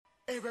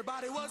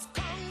Everybody was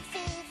kung fu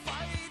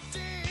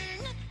fighting.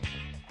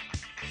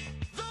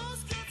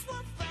 Those kids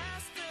were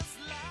fast as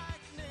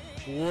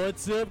lightning.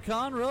 What's up,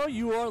 Conroe?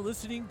 You are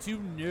listening to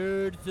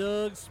Nerd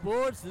Thug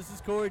Sports. This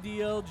is Corey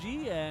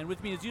DLG, and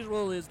with me as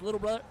usual is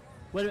Little Brother.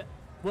 Wait a minute.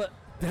 What?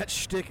 That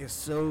shtick is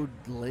so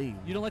lame.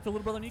 You don't like the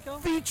Little Brother Nico?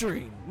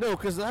 Featuring. No,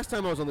 because last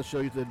time I was on the show,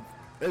 you said,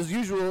 as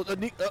usual,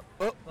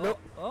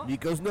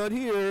 Nico's not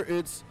here.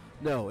 It's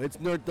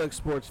Nerd Thug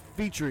Sports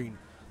featuring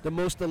the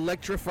most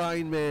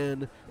electrifying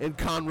man in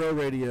Conroe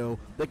radio,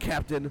 the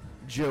Captain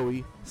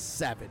Joey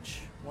Savage.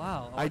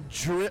 Wow. I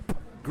drip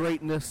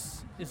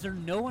greatness. Is there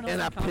no one else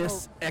and on I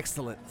piss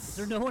excellence. Is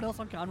there no one else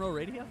on Conroe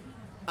radio?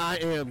 I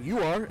am. You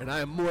are, and I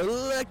am more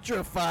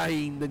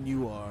electrifying than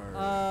you are.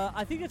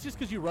 I think it's just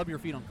because you rub your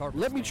feet on carpet.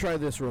 Let me try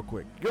this real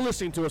quick. You're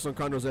listening to us on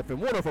Conroe's FM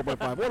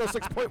 104.5,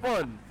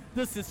 106.1.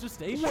 The sister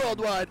station.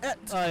 Worldwide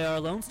at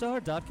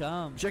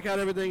IRLoneStar.com. Check out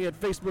everything at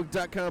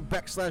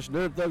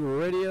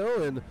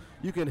Facebook.com/NerdThugRadio, and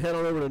you can head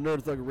on over to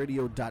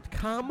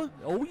NerdThugRadio.com.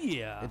 Oh,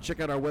 yeah. And check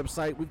out our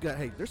website.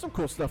 There's some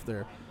cool stuff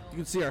there. You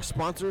can see our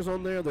sponsors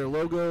on there, their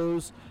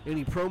logos,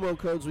 any promo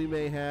codes we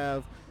may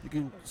have. You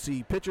can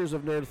see pictures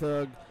of Nerd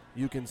Thug.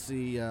 You can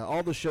see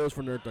all the shows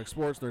for Nerd Thug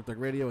Sports, Nerd Thug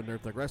Radio, and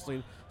Nerd Thug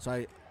Wrestling. So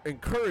I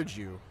encourage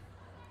you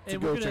to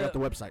go check out the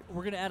website.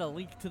 We're going to add a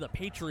link to the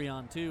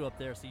Patreon, too, up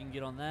there, so you can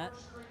get on that.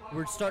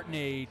 We're starting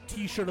a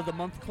T-shirt of the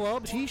month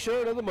club.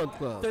 T-shirt of the month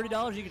club.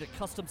 $30, you get a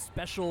custom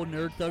special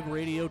Nerd Thug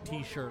Radio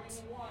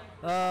T-shirts.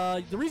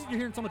 The reason you're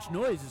hearing so much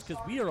noise is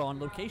because we are on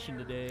location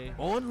today.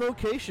 On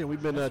location.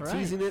 We've been That's right.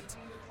 teasing it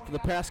for the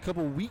past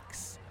couple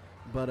weeks.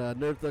 But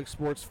Nerd Thug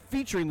Sports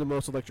featuring the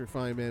most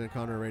electrifying man in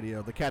Conroe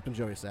Radio, the Captain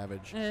Joey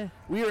Savage.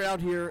 We are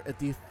out here at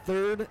the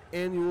 3rd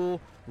annual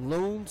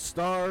Lone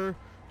Star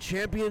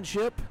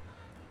Championship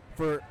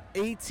for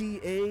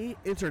ATA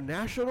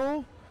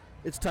International.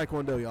 It's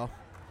Taekwondo, y'all.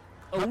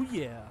 Oh,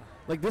 yeah.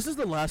 Like, this is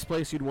the last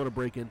place you'd want to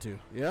break into,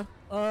 yeah?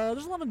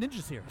 There's a lot of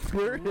ninjas here.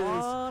 There is. A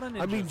lot of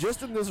ninjas. I mean,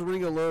 just in this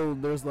ring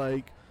alone, there's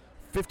like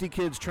 50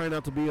 kids trying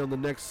out to be on the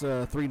next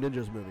Three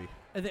Ninjas movie.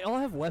 And they all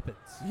have weapons.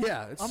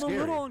 Yeah, it's scary. I'm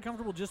a little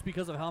uncomfortable just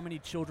because of how many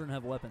children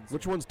have weapons.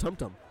 Which one's Tum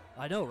Tum?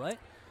 I know, right?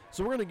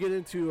 So we're going to get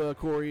into,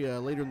 Corey,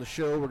 later in the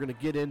show. We're going to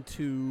get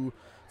into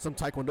some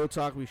Taekwondo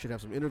talk. We should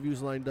have some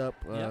interviews lined up,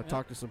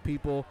 talk to some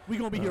people. We're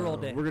going to be here all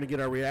day. We're going to get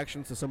our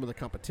reactions to some of the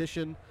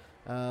competition.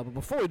 But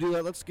before we do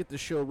that, let's get the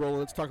show rolling.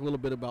 Let's talk a little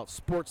bit about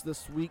sports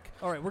this week.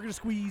 All right, we're going to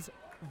squeeze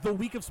the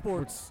week of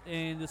sports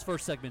in this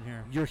first segment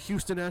here. Your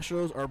Houston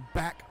Astros are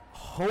back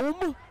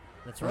home.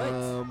 That's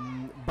right.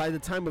 By the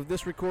time of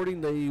this recording,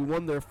 they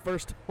won their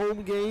first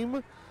home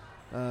game.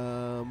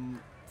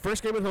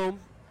 First game at home,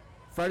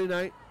 Friday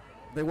night.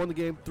 They won the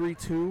game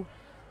 3-2.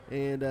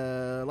 And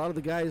a lot of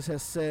the guys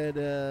have said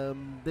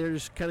they're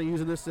just kind of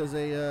using this as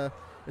a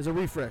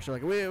refresh. They're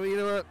like, you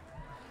know what?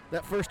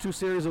 That first 2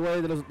 series away,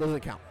 that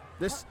doesn't count.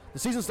 The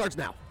season starts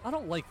now. I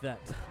don't like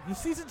that. The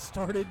season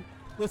started.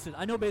 Listen,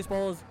 I know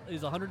baseball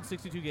is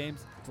 162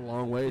 games. It's a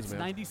long ways, it's man.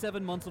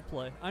 97 months of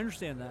play. I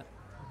understand that.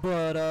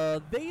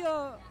 But they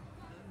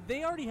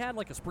already had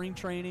like a spring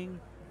training.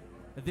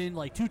 And then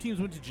like 2 teams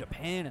went to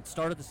Japan and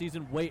started the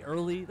season way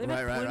early. They've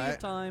had plenty of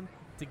time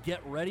to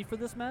get ready for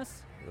this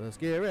mess. Let's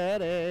get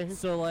ready.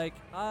 So like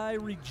I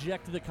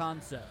reject the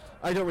concept.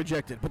 I don't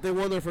reject it, but they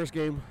won their first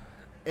game.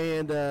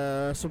 And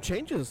some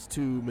changes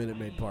to Minute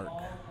Maid Park.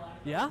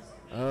 Yeah?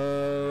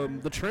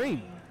 The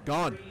train,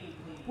 gone.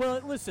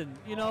 Well, listen,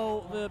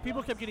 the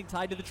people kept getting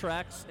tied to the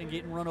tracks and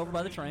getting run over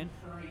by the train.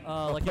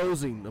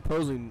 Opposing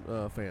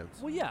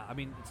fans. Well, yeah, I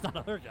mean, it's not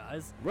other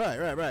guys.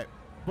 Right.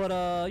 But,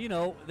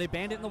 they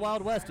banned it in the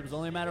Wild West. It was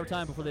only a matter of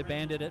time before they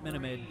banned it at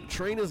Minute Maid.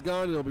 Train is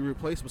gone, and it'll be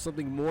replaced with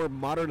something more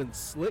modern and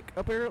slick,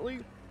 apparently.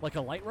 Like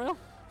a light rail?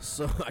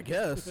 So, I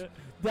guess.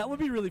 That would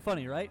be really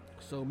funny, right?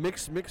 So,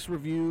 mixed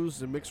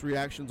reviews and mixed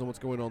reactions on what's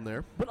going on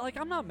there. But,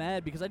 I'm not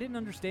mad because I didn't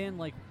understand,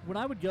 when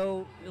I would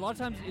go, a lot of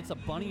times it's a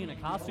bunny in a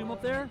costume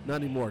up there.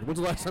 Not anymore. When's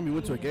the last time you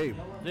went to a game?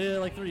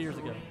 Yeah, 3 years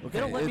ago. Okay, they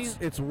don't let me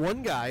it's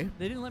one guy.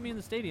 They didn't let me in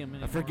the stadium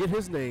anymore. I forget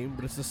his name,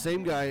 but it's the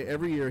same guy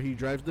every year. He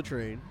drives the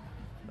train.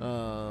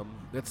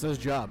 That's his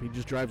job. He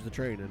just drives the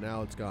train, and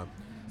now it's gone.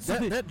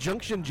 That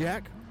Junction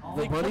Jack,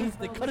 the bunny.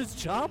 They cut his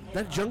job?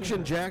 That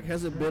Junction Jack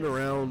hasn't been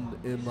around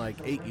in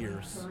 8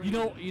 years.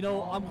 You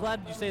know, I'm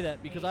glad you say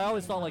that because I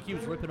always thought he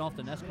was ripping off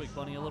the Nesquik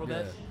bunny a little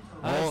bit.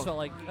 I always felt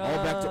like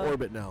all back to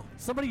orbit now.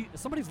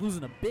 Somebody's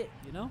losing a bit,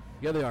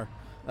 Yeah, they are.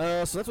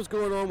 So that's what's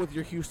going on with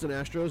your Houston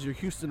Astros, your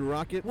Houston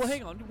Rockets. Well,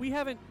 hang on. We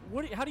haven't.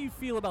 How do you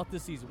feel about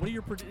this season? What are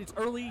your? It's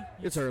early.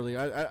 It's early.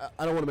 I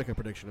don't want to make a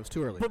prediction. It's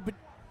too early. But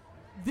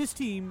this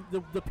team,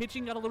 the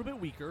pitching got a little bit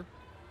weaker.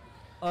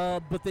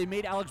 But they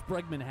made Alex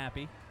Bregman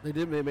happy. They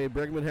did. They made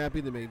Bregman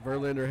happy. They made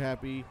Verlander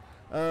happy.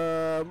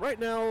 Right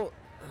now,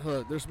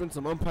 there's been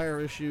some umpire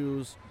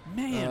issues.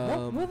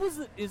 Man, what was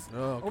it?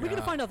 Are we going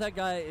to find out that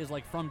guy is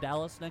from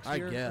Dallas next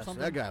year? I guess. Or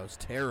something? That guy was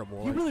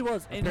terrible. He really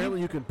was.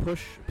 Apparently, you can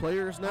push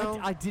players now.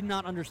 I did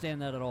not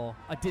understand that at all.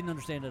 I didn't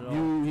understand it at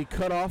all. He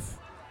cut off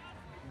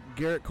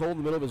Garrett Cole in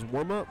the middle of his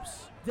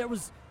warm-ups.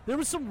 There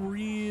was some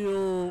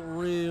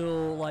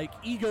real like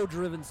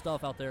ego-driven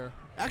stuff out there.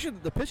 Actually,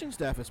 the pitching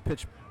staff has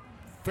pitched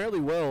fairly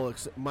well.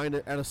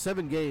 Out of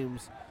 7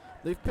 games,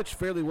 they've pitched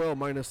fairly well,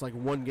 minus like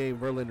 1 game.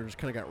 Verlander just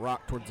kind of got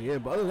rocked towards the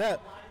end. But other than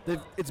that,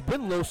 it's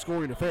been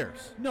low-scoring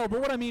affairs. No, but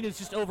what I mean is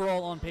just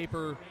overall on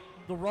paper,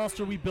 the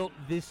roster we built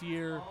this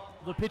year,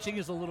 the pitching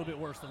is a little bit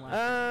worse than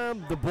last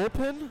year. The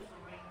bullpen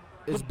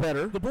is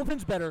better. The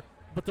bullpen's better,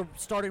 but the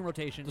starting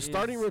rotation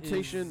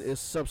is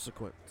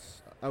subsequent,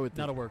 I would think.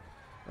 Not a word.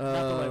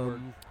 Not the right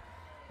word.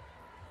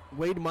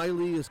 Wade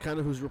Miley is kind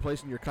of who's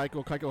replacing your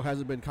Keuchel. Keuchel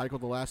hasn't been Keuchel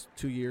the last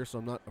 2 years, so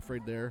I'm not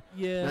afraid there.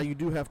 Yeah. Now you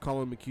do have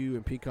Colin McHugh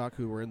and Peacock,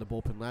 who were in the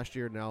bullpen last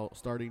year, now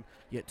starting.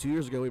 Yet 2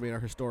 years ago, we made our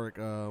historic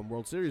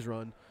World Series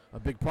run. A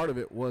big part of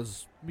it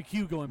was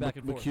McHugh going back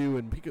and forth. McHugh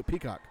and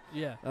Peacock.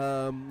 Yeah.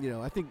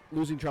 I think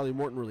losing Charlie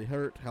Morton really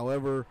hurt.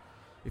 However,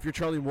 if you're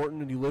Charlie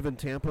Morton and you live in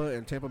Tampa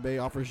and Tampa Bay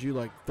offers you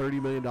like $30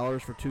 million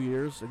for 2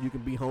 years and you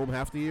can be home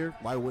half the year,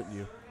 why wouldn't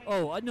you?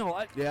 Oh, I know.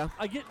 Yeah.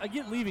 I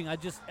get leaving. I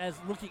just, as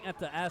looking at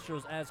the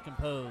Astros as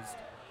composed,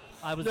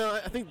 I was. No,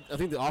 I think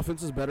the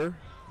offense is better.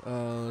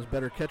 It's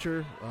better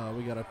catcher.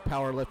 We got a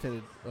power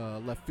left-handed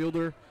left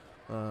fielder.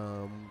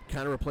 Kind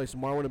of replaced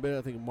Marwin a bit.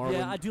 I think Marwin.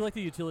 Yeah, I do like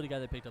the utility guy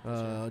they picked up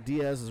this year.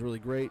 Diaz is really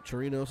great.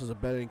 Chirinos is a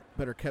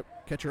better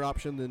catcher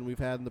option than we've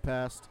had in the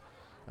past.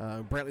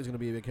 Brantley's going to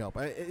be a big help.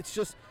 It's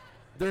just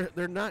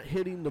they're not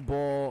hitting the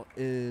ball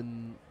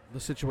in the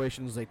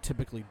situations they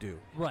typically do.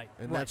 Right.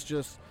 And that's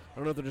just, I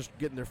don't know if they're just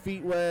getting their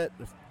feet wet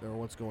or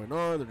what's going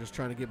on. They're just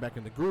trying to get back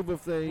in the groove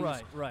of things.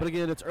 Right. But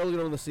again, it's early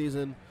on in the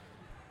season.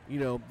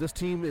 This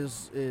team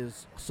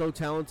is so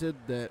talented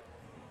that,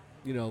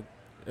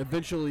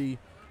 eventually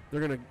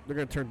they're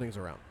gonna turn things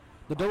around.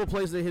 The double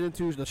plays they hit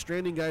into, the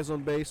stranding guys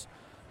on base,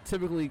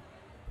 typically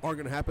aren't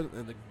gonna happen.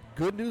 And the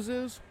good news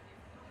is,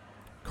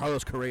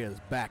 Carlos Correa is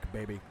back,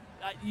 baby.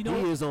 He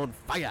is on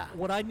fire.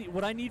 What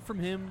I need from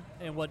him,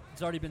 and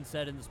what's already been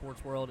said in the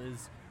sports world,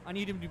 is I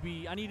need him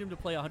to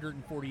play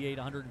 148,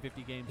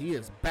 150 games. He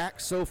is back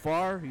so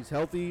far. He's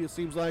healthy. It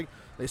seems like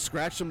they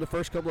scratched him the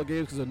first couple of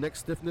games because of neck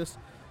stiffness.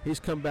 He's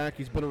come back.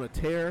 He's been on a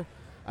tear.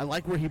 I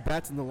like where he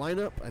bats in the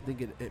lineup. I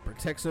think it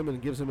protects him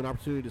and gives him an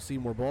opportunity to see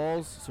more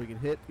balls so he can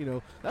hit.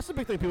 That's the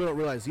big thing people don't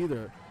realize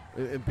either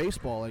in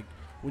baseball. Like,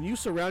 when you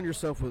surround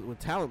yourself with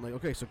talent, like,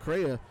 okay, so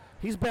Correa,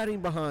 he's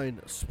batting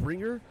behind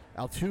Springer,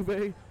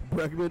 Altuve,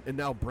 Bregman, and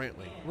now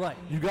Brantley. Right.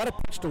 You got to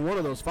pitch to one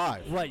of those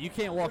 5. Right. You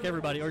can't walk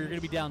everybody, or you're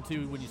going to be down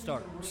 2 when you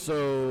start.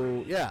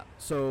 So, yeah.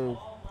 So,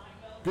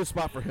 good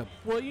spot for him.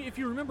 Well, if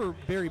you remember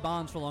Barry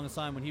Bonds for the longest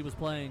time when he was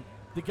playing,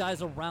 the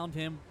guys around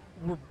him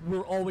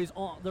were always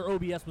on. Their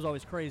OBS was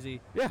always crazy.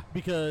 Yeah.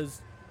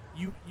 Because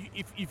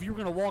if you're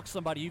going to walk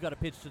somebody, you got to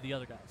pitch to the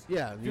other guys.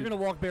 Yeah. If you're going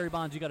to walk Barry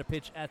Bonds, you got to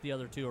pitch at the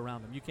other 2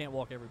 around him. You can't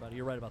walk everybody.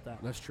 You're right about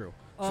that. That's true.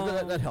 So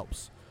that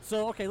helps.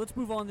 So, okay, let's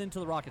move on then to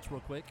the Rockets real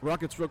quick.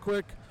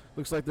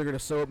 Looks like they're going to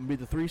sew up and be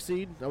the 3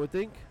 seed, I would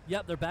think.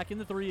 Yep, they're back in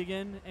the 3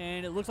 again,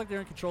 and it looks like they're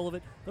in control of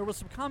it. There was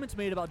some comments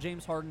made about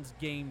James Harden's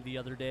game the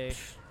other day.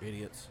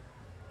 Idiots.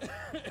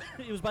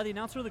 It was by the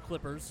announcer of the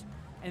Clippers,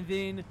 and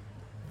then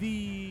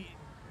the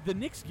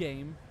Knicks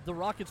game, the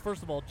Rockets,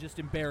 first of all, just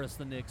embarrassed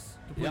the Knicks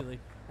completely.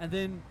 Yep. And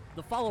then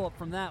the follow-up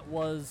from that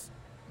was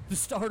the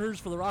starters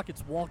for the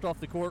Rockets walked off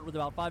the court with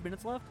about 5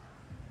 minutes left.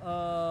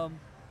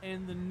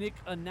 And the Knick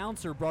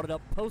announcer brought it up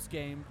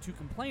post-game to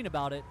complain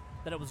about it,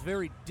 that it was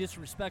very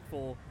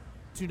disrespectful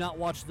to not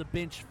watch the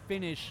bench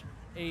finish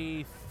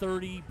a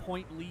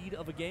 30-point lead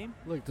of a game.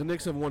 Look, the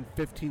Knicks have won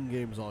 15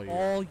 games all year.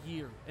 All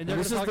year. And they're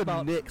this is the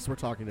about, Knicks we're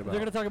talking about.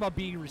 They're going to talk about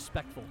being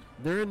respectful.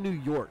 They're in New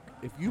York.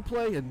 If you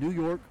play in New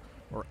York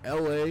or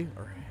L.A.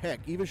 or,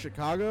 heck, even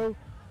Chicago,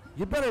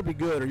 you better be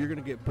good or you're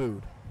going to get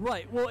booed.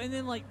 Right. Well, and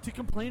then, like, to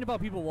complain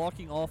about people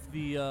walking off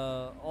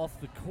the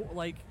court,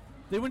 like,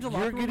 they went to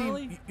locker room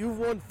early. You've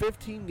won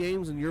 15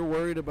 games and you're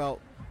worried about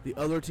the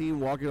other team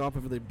walking off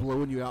if they're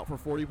blowing you out for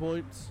 40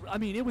 points. I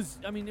mean, it was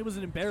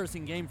an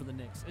embarrassing game for the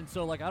Knicks, and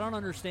so like I don't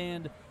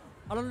understand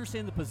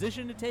the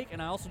position to take,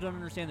 and I also don't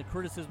understand the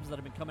criticisms that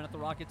have been coming at the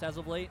Rockets as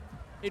of late.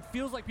 It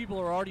feels like people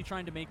are already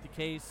trying to make the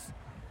case.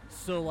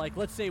 So like,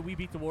 let's say we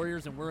beat the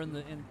Warriors and we're in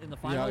the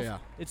finals. Yeah.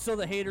 It's so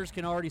the haters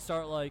can already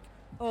start like,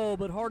 oh,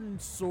 but Harden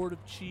sort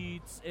of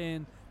cheats,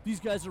 and these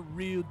guys are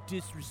real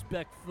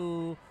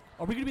disrespectful.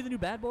 Are we going to be the new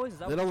bad boys? Is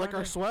that they don't like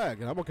our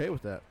swag, and I'm okay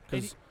with that.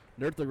 Because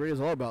Nerd the Great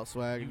is all about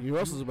swag. You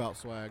else is about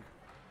swag.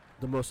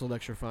 The most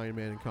electrifying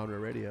man in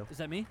Conroe Radio. Is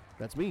that me?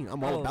 That's me.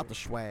 I'm all about the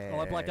swag. Oh,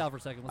 I blacked out for a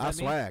second. Was that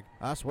swag. Me?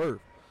 I swerve.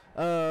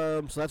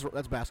 So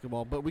that's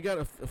basketball. But we got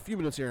a few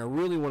minutes here. I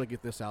really want to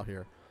get this out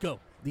here.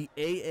 Go. The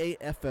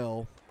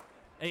AAFL.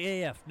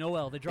 AAF. No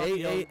L. They dropped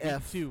the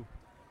L 2.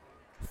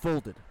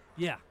 Folded.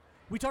 Yeah.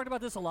 We talked about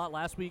this a lot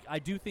last week. I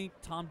do think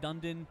Tom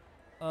Dundon,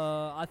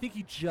 I think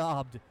he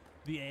jobbed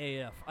the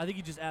AAF. I think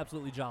he just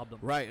absolutely jobbed them.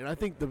 Right, and I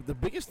think the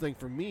biggest thing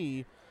for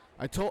me,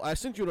 I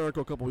sent you an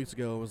article a couple weeks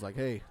ago. It was like,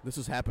 hey, this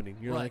is happening.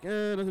 You're like,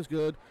 nothing's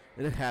good,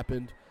 and it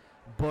happened.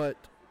 But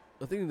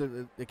the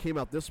thing that came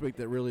out this week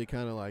that really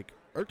kind of like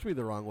irked me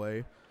the wrong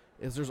way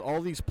is there's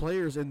all these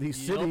players in these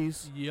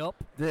cities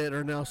that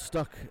are now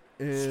stuck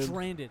in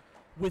stranded.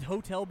 with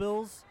hotel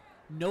bills,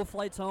 no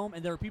flights home,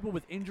 and there are people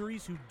with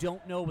injuries who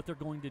don't know what they're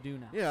going to do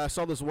now. Yeah, I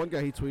saw this one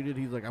guy, he tweeted,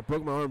 he's like, I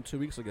broke my arm 2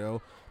 weeks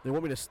ago. They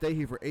want me to stay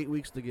here for 8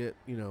 weeks to get,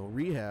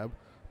 rehab,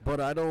 but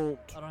I don't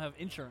have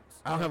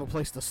insurance. I don't have a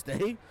place to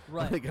stay.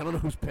 Right. Like, I don't know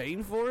who's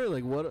paying for it.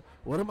 Like,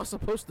 what am I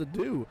supposed to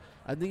do?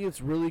 I think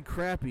it's really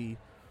crappy,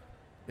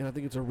 and I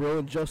think it's a real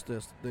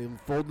injustice. They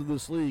folded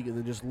this league and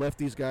then just left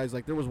these guys.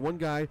 Like, there was one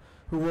guy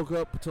who woke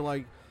up to,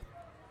 like,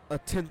 a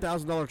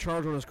 $10,000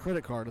 charge on his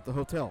credit card at the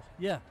hotel.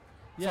 Yeah.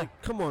 It's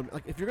like, come on.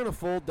 Like, if you're going to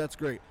fold, that's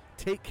great.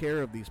 Take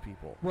care of these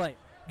people. Right.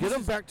 Get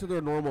them back to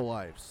their normal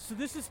lives. So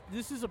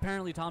this is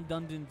apparently Tom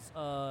Dundon's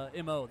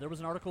MO. There was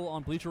an article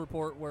on Bleacher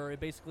Report where it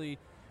basically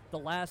the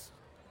last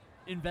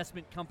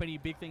investment company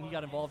big thing he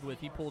got involved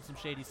with, he pulled some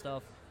shady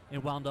stuff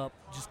and wound up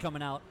just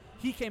coming out.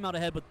 He came out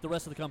ahead, but the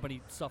rest of the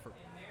company suffered.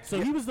 So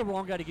he was the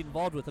wrong guy to get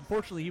involved with.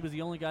 Unfortunately, he was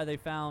the only guy they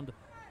found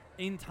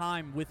in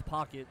time with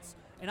pockets.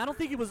 And I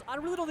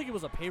really don't think it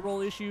was a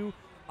payroll issue.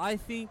 I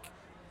think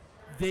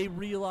they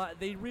realized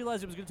it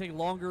was going to take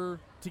longer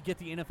to get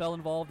the NFL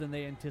involved than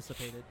they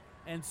anticipated.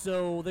 And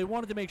so they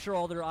wanted to make sure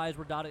all their I's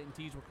were dotted and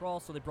T's were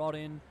crossed, so they brought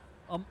in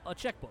a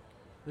checkbook.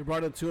 They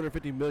brought in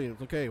 $250 million.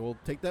 It's okay, we'll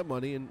take that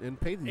money and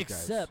pay these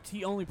guys. Except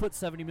he only put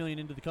 $70 million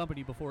into the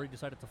company before he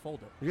decided to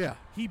fold it. Yeah.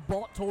 He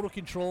bought total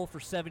control for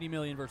 $70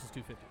 million versus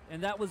 $250.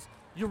 And that was,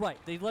 you're right,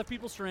 they left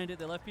people stranded.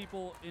 They left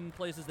people in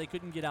places they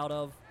couldn't get out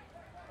of.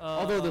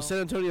 Although the San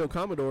Antonio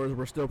Commodores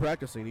were still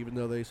practicing, even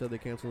though they said they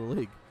canceled the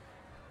league.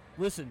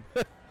 Listen,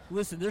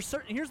 there's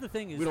certain. Here's the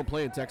thing: is we don't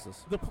play in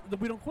Texas.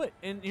 We don't quit.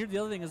 And here's the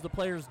other thing: is the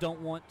players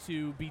don't want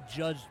to be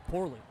judged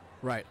poorly.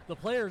 Right. The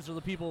players are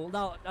the people.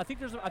 Now, I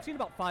think I've seen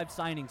about 5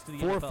 signings to the NFL.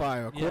 4 or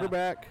 5. A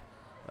quarterback.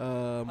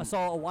 I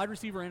saw a wide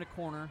receiver and a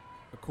corner.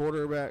 A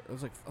quarterback.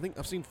 I think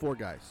I've seen 4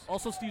 guys.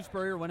 Also, Steve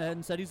Spurrier went ahead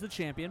and said he's the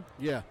champion.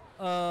 Yeah.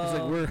 He's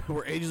like,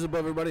 we're ages above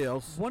everybody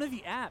else. One of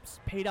the apps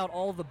paid out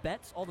all the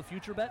bets, all the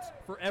future bets,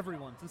 for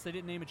everyone since they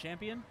didn't name a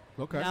champion.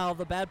 Okay. Now,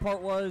 the bad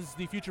part was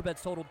the future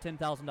bets totaled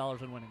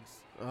 $10,000 in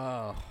winnings.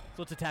 Oh.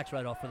 So it's a tax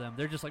write-off for them.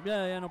 They're just like,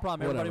 yeah, no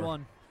problem. Everybody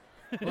won.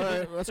 All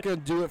right, that's going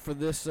to do it for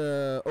this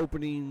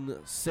opening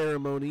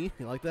ceremony.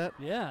 You like that?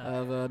 Yeah.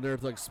 Of Nerd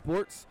Thug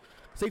Sports.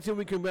 Stay tuned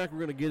when we come back. We're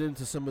going to get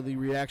into some of the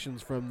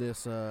reactions from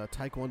this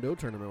Taekwondo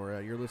tournament we're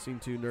at. You're listening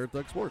to Nerd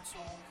Thug Sports.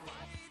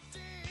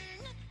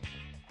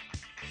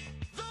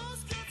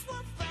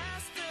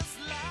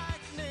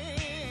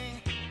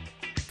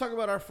 Talk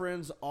about our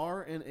friends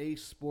R&A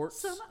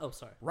Sports.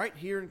 Sorry. Right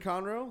here in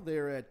Conroe.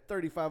 They're at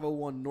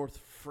 3501 North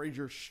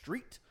Fraser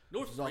Street.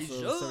 North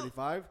Fraser. Also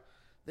 75.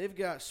 They've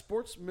got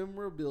sports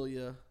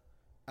memorabilia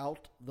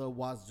out the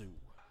wazoo.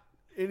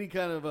 Any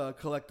kind of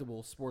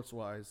collectible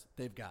sports-wise,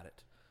 they've got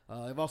it.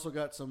 They've also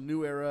got some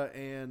New Era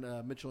and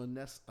Mitchell &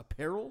 Ness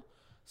apparel.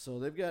 So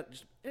they've got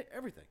just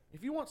everything.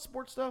 If you want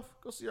sports stuff,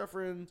 go see our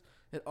friends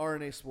at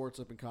R&A Sports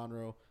up in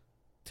Conroe.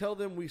 Tell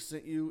them we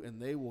sent you,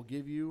 and they will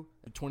give you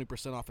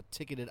 20% off a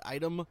ticketed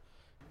item.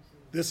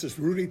 This is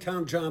Rudy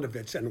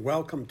Tomjanovich, and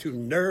welcome to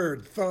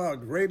Nerd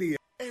Thug Radio.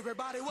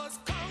 Everybody was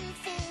kung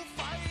fu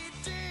fighting.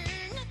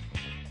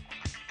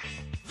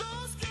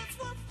 Those kids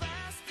were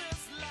fast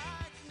as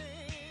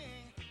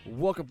lightning.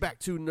 Welcome back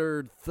to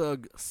Nerd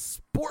Thug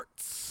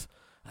Sports.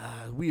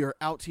 We are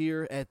out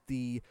here at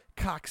the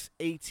Cox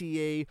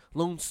ATA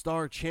Lone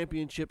Star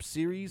Championship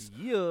Series.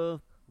 Yeah.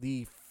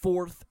 The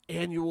 4th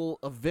annual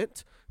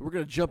event. We're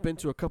going to jump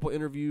into a couple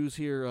interviews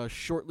here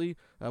shortly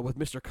with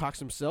Mr. Cox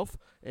himself,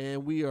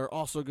 and we are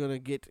also going to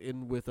get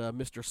in with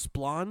Mr.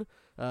 Splon.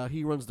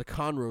 He runs the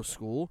Conroe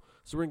School,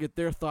 so we're going to get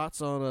their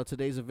thoughts on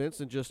today's events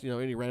and just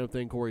any random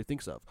thing Corey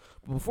thinks of.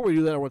 But before we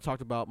do that, I want to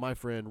talk about my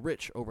friend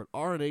Rich over at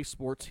R&A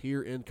Sports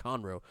here in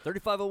Conroe.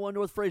 3501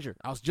 North Fraser.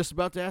 I was just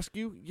about to ask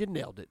you. You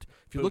nailed it.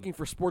 If you're looking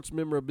for sports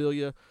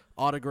memorabilia,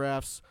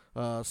 autographs,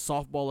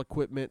 softball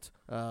equipment,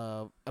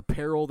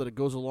 apparel that it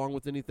goes along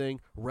with anything,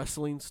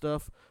 wrestling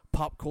stuff,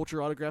 pop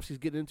culture autographs he's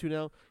getting into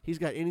now, he's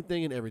got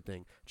anything and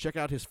everything. Check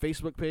out his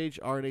Facebook page,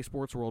 R&A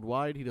Sports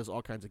Worldwide. He does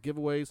all kinds of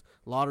giveaways,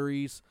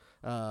 lotteries,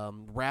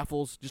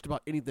 raffles, just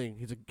about anything.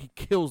 He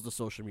kills the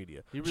social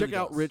media. He really Check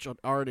out does. Rich on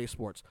R&A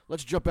Sports.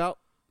 Let's jump out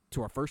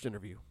to our first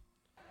interview.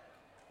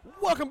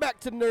 Welcome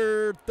back to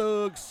Nerd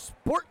Thug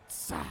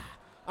Sports.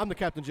 I'm the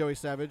Captain Joey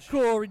Savage.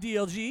 Corey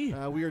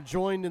DLG. We are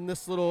joined in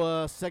this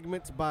little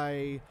segment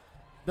by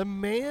the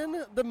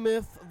man, the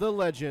myth, the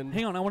legend.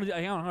 Hang on,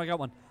 I got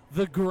one.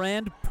 The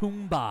Grand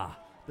Pumbaa.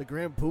 The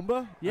Grand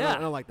Pumbaa? Yeah. I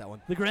don't like that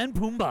one. The Grand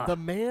Pumbaa. The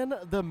man,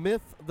 the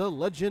myth, the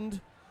legend,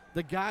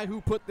 the guy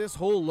who put this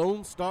whole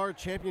Lone Star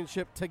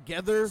Championship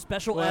together.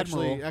 Special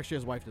Admiral. Actually,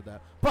 his wife did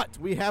that. But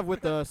we have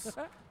with us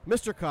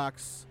Mr.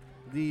 Cox,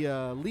 the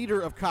leader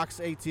of Cox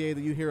ATA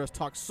that you hear us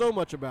talk so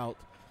much about.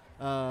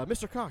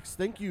 Mr. Cox,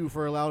 thank you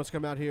for allowing us to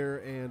come out here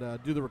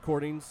and do the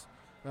recordings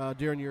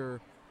during your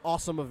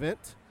awesome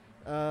event.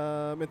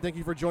 And thank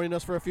you for joining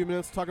us for a few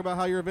minutes to talk about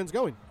how your event's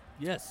going.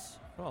 Yes.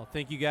 Well,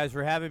 thank you guys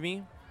for having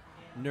me.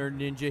 Nerd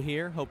Ninja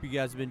here. Hope you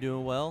guys have been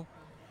doing well.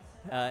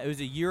 It was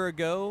a year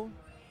ago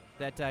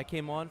that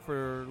came on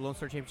for Lone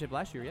Star Championship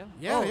last year. Yeah.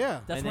 Yeah, Oh, yeah.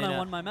 That's And when then, I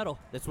won my medal.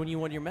 That's when you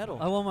won your medal.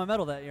 I won my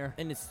medal that year.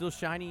 And it's still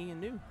shiny and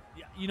new.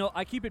 Yeah, you know,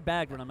 I keep it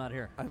bagged when I'm not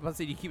here. I was about to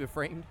say, do you keep it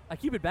framed? I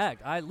keep it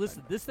bagged.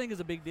 Listen, this thing is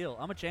a big deal.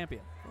 I'm a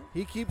champion.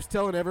 He keeps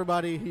telling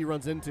everybody he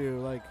runs into,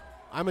 like,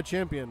 I'm a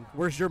champion.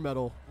 Where's your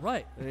medal?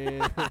 Right.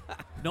 And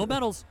No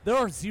medals. There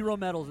are 0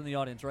 medals in the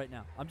audience right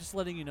now. I'm just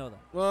letting you know that.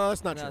 well,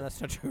 that's not No, true. that's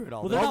not true at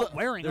all. Well, they're All not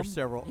wearing them. There's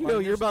several. You know,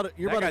 you're about that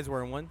to guy's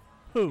wearing one.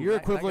 Who? you're That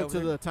guy equivalent over to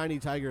there? the Tiny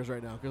Tigers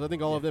right now because I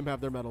think all of them have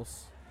their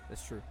medals.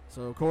 That's true.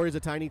 So Corey's a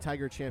Tiny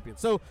Tiger champion.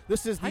 So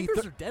this is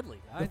Tigers the are deadly.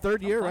 the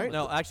third year, right?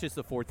 No, actually, it's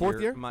the fourth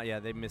Fourth year? Yeah,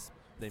 they missed.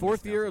 They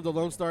fourth missed year out. of the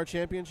Lone Star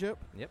Championship.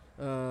 Yep.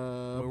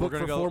 Booked gonna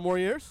for go- 4 more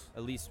years.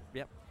 At least.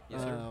 Yep.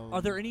 Yes, sir.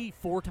 Are there any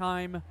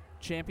 4-time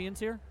champions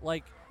here?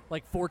 Like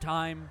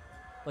 4-time,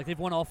 like they've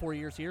won all 4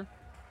 years here?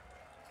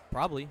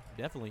 Probably.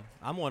 Definitely.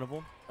 I'm one of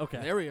them. Okay.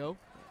 There we go.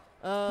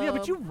 Yeah,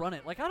 but you run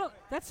it. Like I don't.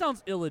 That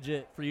sounds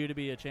illegit for you to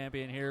be a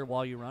champion here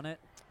while you run it.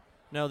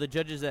 No, the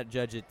judges that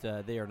judge it,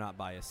 they are not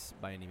biased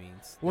by any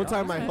means. One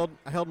They're time okay.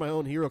 I held my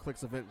own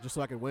HeroClix event just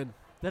so I could win,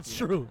 That's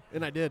true.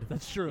 and I did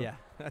That's true. Yeah,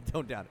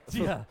 don't doubt it.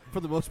 Yeah.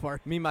 for the most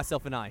part. Me,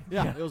 myself, and I.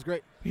 Yeah, Yeah. it was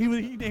great. He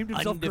named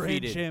himself Grand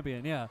Undefeated.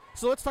 Champion. Yeah.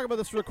 So let's talk about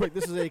this real quick.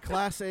 This is a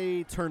Class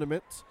A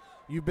tournament.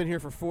 You've been here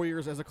for 4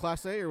 years as a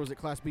Class A, or was it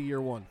Class B year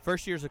 1?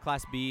 First year's a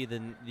Class B,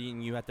 then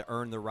you have to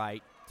earn the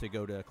right to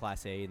go to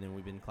Class A, and then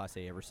we've been Class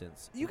A ever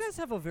since. You guys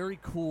have a very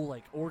cool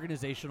like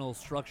organizational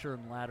structure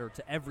and ladder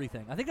to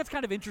everything. I think that's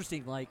kind of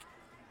interesting. Like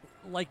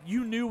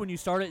you knew when you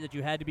started that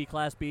you had to be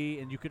Class B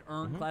and you could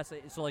earn Mhm. Class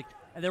A. So like,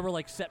 and there were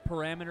like set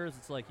parameters.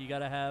 It's like you got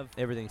to have.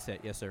 Everything's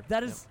set, yes, sir.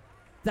 That's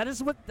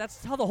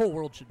how the whole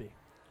world should be.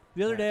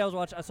 The other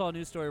Right. day I saw a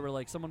news story where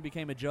like someone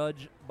became a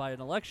judge by an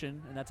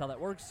election, and that's how that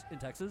works in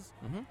Texas.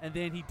 Mhm. And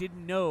then he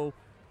didn't know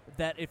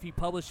that if he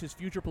published his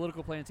future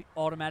political plans, he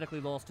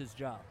automatically lost his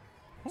job.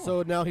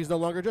 So now he's no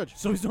longer a judge.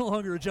 So he's no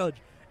longer a judge.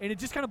 And it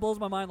just kind of blows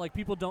my mind. Like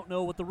people don't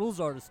know what the rules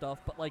are to stuff,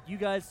 but like you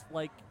guys,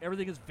 like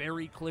everything is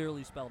very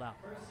clearly spelled out.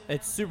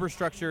 It's super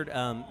structured.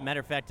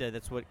 Matter of fact,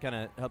 that's what kind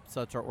of helps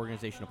sets our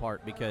organization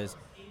apart because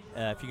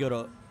if you go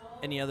to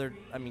any other,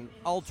 I mean,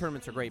 all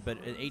tournaments are great, but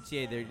at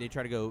HCA, they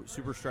try to go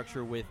super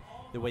structure with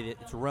the way that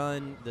it's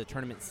run, the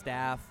tournament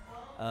staff,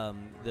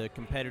 the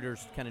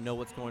competitors kind of know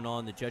what's going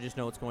on, the judges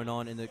know what's going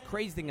on, and the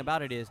crazy thing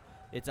about it is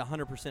it's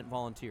 100%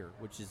 volunteer,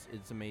 which is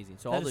it's amazing.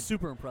 So That is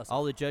super impressive.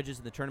 all the judges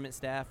and the tournament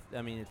staff,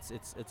 I mean,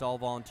 it's all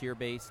volunteer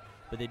based,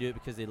 but they do it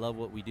because they love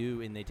what we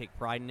do and they take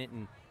pride in it.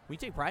 And when you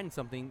take pride in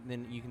something,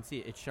 then you can see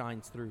it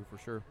shines through for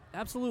sure.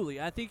 Absolutely.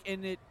 I think,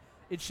 and it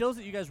shows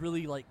that you guys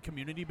really like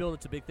community build.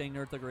 It's a big thing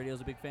Nerd Thug Radio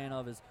is a big fan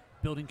of, is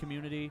building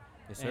community.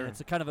 Yes, and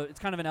sir. it's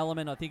kind of an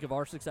element, I think, of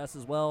our success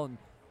as well. And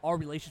our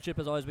relationship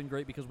has always been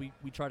great because we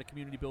try to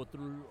community build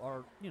through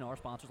our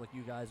sponsors like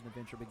you guys and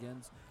Adventure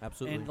Begins.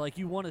 Absolutely. And like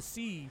you want to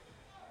see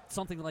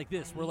something like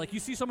this where like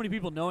you see so many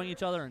people knowing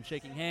each other and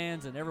shaking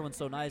hands and everyone's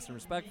so nice and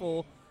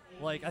respectful.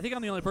 Like I think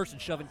I'm the only person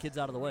shoving kids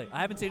out of the way.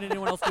 I haven't seen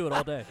anyone else do it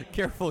all day.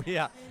 Careful,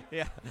 yeah.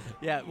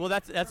 Well,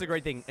 that's a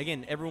great thing.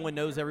 Again, everyone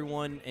knows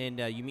everyone, and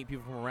you meet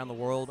people from around the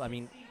world. I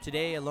mean,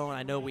 today alone,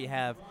 I know we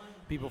have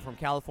people from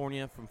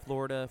California, from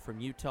Florida, from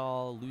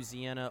Utah,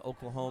 Louisiana,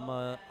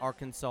 Oklahoma,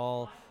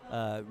 Arkansas,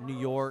 New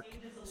York.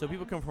 So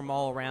people come from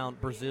all around.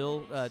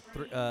 Brazil,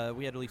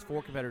 we had at least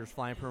 4 competitors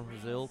flying from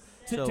Brazil.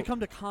 To come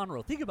to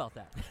Conroe. Think about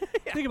that.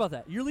 Think about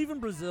that. You're leaving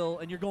Brazil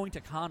and you're going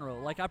to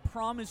Conroe. Like I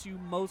promise you,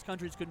 most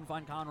countries couldn't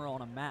find Conroe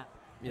on a map.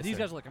 And Yes, these sir.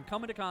 guys are like, I'm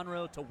coming to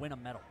Conroe to win a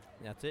medal.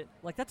 That's it.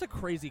 Like that's a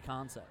crazy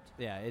concept.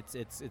 Yeah,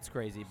 it's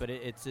crazy, but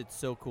it's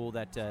so cool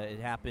that it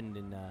happened,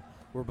 and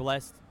we're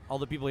blessed. All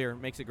the people here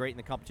makes it great, and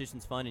the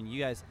competition's fun, and you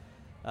guys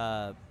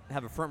have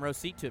a front row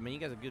seat to it, man. You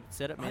guys have a good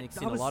setup, man. You've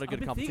seen a lot of I've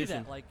good been thinking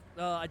competition. that. Like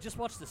I just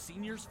watched the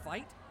seniors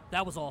fight.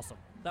 That was awesome.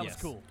 That was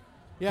Yes. cool.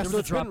 Yeah, There so was a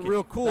it's been drop kick.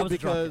 real That cool was a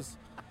drop because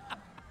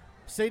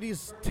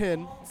Sadie's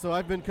 10, so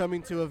I've been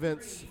coming to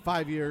events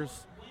 5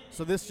 years.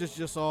 So this is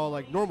just all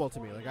like normal to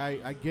me. Like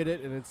I get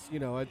it, and it's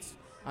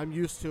I'm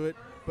used to it.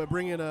 But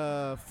bringing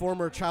a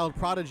former child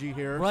prodigy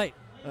here, Right.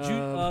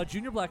 Um,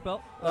 Junior black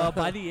belt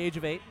by the age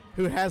of 8.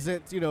 who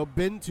hasn't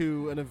been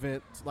to an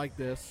event like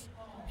this,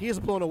 he is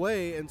blown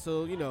away. And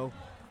so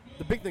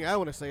the big thing I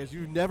want to say is,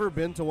 you've never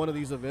been to one of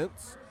these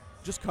events,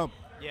 just come.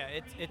 Yeah,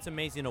 it's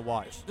amazing to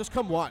watch. Just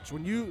come watch.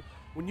 When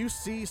you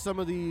see some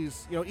of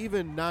these,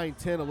 even 9,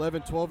 10,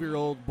 11,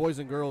 12-year-old boys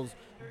and girls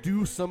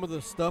do some of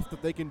the stuff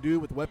that they can do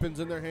with weapons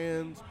in their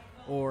hands,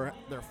 or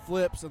their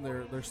flips and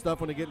their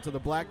stuff when they get into the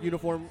black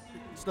uniform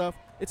stuff,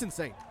 it's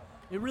insane.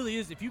 It really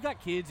is. If you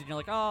got kids and you're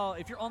like,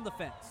 if you're on the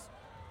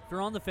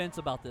fence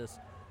about this,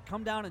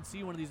 come down and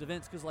see one of these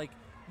events, because like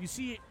you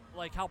see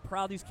like how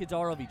proud these kids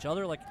are of each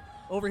other. Like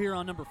over here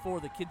on number 4,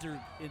 the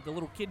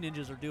little kid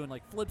ninjas are doing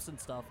like flips and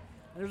stuff,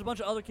 and there's a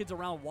bunch of other kids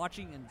around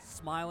watching and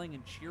smiling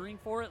and cheering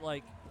for it.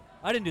 Like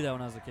I didn't do that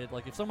when I was a kid.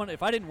 Like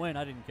if I didn't win,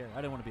 I didn't care. I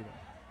didn't want to be there.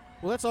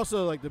 Well, that's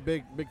also like the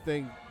big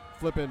thing,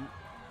 flipping.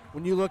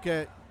 When you look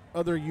at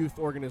other youth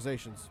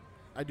organizations,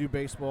 I do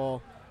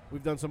baseball.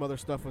 We've done some other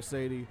stuff with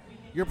Sadie.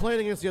 You're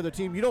playing against the other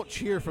team. You don't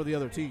cheer for the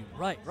other team.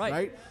 Right.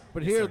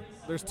 But Yes, here, sir.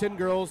 there's 10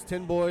 girls,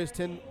 10 boys,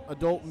 10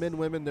 adult men,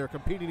 women. They're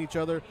competing each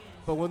other.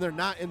 But when they're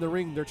not in the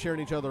ring, they're cheering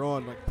each other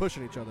on, like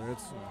pushing each other.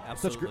 It's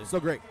Absolutely. so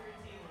great.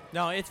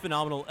 No, it's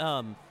phenomenal.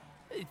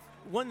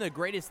 One of the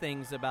greatest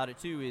things about it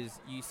too is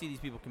you see these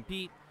people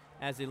compete.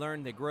 As they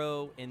learn, they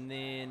grow, and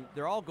then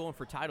they're all going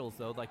for titles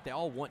though. Like they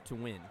all want to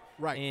win.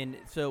 Right. And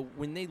so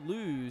when they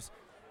lose,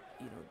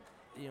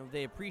 you know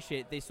they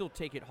appreciate. They still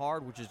take it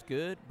hard, which is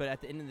good. But at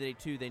the end of the day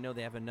too, they know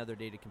they have another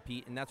day to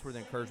compete, and that's where the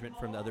encouragement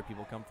from the other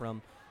people come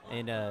from.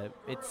 And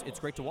it's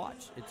great to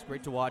watch. It's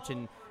great to watch,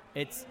 and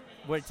it's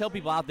what I tell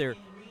people out there,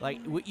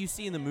 like what you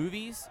see in the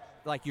movies,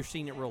 like you're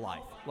seeing it real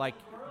life. Like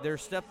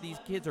there's stuff these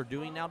kids are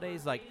doing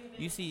nowadays. Like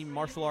you see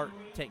martial art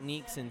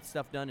techniques and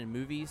stuff done in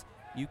movies.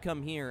 You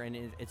come here and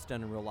it's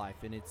done in real life,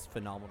 and it's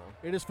phenomenal.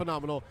 It is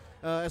phenomenal.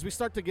 As we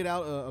start to get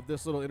out of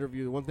this little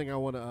interview, one thing I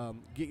want to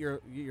get your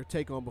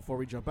take on before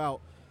we jump out.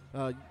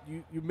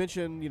 You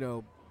mentioned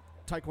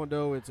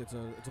Taekwondo. It's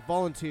a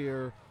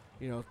volunteer,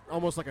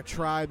 almost like a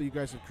tribe that you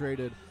guys have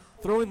created.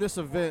 Throwing this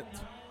event,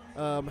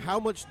 how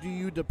much do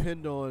you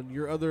depend on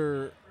your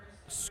other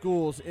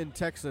schools in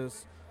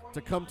Texas to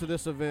come to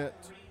this event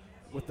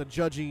with the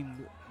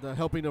judging, the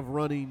helping of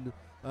running,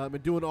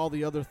 and doing all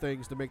the other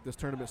things to make this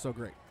tournament so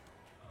great?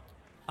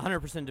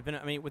 100%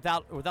 dependent. I mean,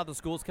 without the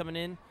schools coming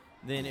in,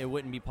 then it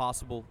wouldn't be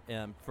possible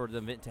for the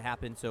event to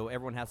happen. So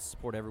everyone has to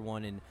support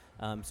everyone,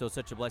 and so it's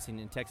such a blessing.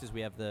 In Texas,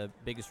 we have the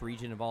biggest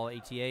region of all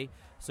ATA,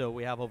 so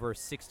we have over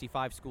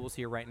 65 schools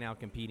here right now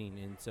competing,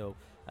 and so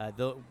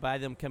by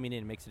them coming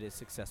in, it makes it a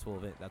successful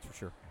event. That's for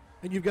sure.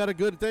 And you've got a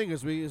good thing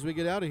as we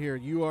get out of here.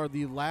 You are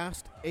the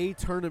last A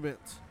tournament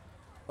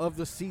of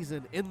the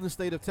season in the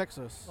state of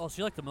Texas. Oh, so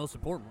you're like the most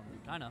important one,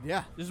 kind of.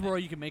 Yeah. This is where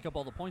you can make up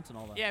all the points and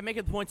all that. Yeah,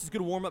 making the points is good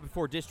to warm up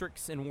before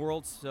districts and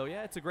worlds. So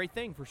yeah, it's a great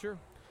thing for sure.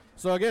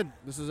 So again,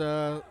 this is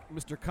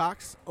Mr.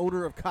 Cox,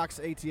 owner of Cox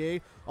ATA,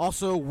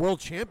 also world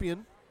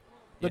champion,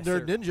 the Yes,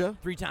 Nerd sir. Ninja.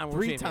 Three-time world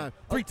Three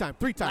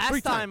champion. time.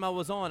 Last time I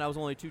was on, I was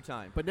only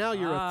 2-time. But now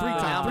you're a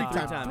But now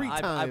I'm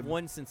three-time. I've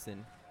won since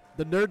then.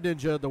 The Nerd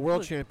Ninja, the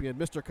world champion,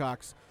 Mr.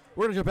 Cox.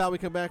 We're going to jump out. We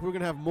come back. We're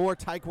going to have more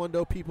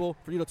Taekwondo people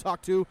for you to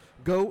talk to.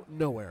 Go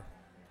nowhere.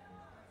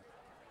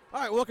 All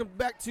right, welcome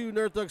back to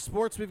Nerd Thug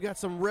Sports. We've got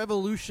some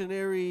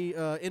revolutionary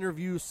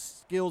interview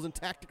skills and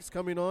tactics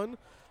coming on.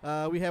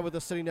 We have with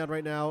us sitting down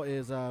right now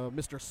is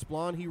Mr.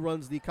 Splon. He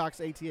runs the Cox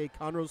ATA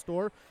Conroe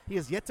store. He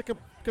has yet to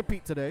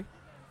compete today.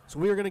 So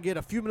we are going to get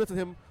a few minutes with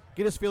him,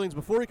 get his feelings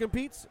before he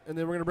competes, and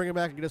then we're going to bring him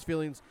back and get his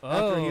feelings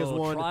after he has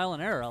won. Trial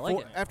and error. I like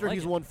it. After I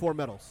he's like it. won 4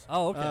 medals.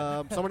 Oh, okay.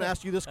 So I'm going to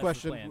ask you this That's the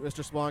question, plan.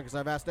 Mr. Splon, because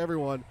I've asked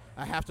everyone.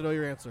 I have to know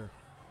your answer.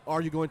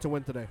 Are you going to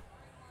win today?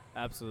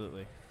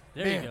 Absolutely.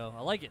 There Man, you go.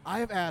 I like it. I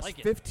have asked like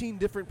it. 15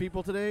 different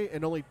people today,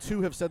 and only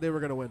 2 have said they were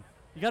going to win.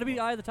 You got to be the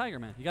eye of the tiger,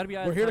 man. You got to be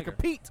eye We're of the here to tiger.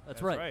 compete.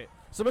 That's right.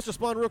 So, Mr.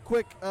 Splon, real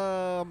quick,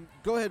 go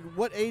ahead.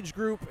 What age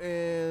group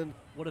and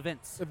What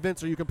events?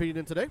 events are you competing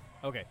in today?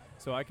 Okay,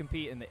 so I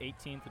compete in the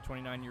 18 to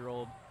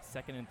 29-year-old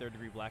second and third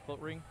degree black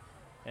belt ring,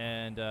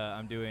 and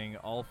I'm doing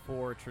all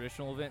 4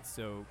 traditional events.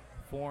 So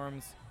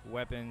forms,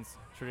 weapons,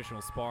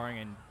 traditional sparring,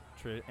 and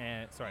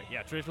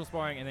traditional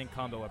sparring, and then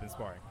combat weapon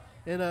sparring.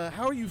 And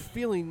how are you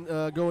feeling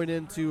going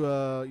into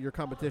your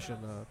competition?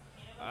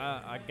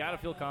 I gotta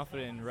feel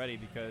confident and ready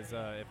because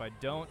if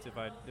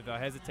I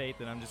hesitate,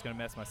 then I'm just gonna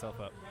mess myself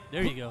up.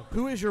 There you go.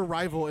 Who is your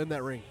rival in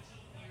that ring?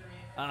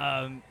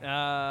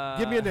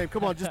 Give me a name.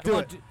 Come on, just do Come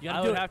on, it. you I got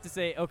to do would it. have to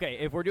say, okay,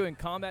 if we're doing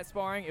combat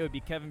sparring, it would be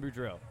Kevin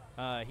Boudreau.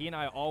 He and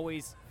I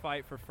always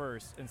fight for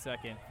first and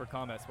second for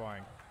combat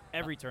sparring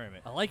every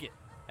tournament. I like it.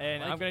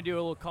 And like I'm going to do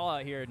a little call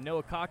out here.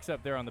 Noah Cox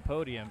up there on the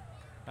podium.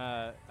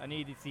 I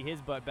need to see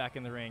his butt back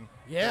in the ring.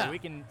 Yeah. So we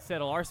can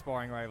settle our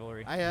sparring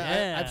rivalry.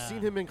 I've seen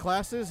him in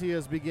classes. He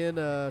has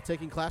begun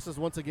taking classes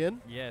once again.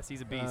 Yes,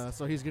 he's a beast.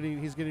 So he's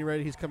getting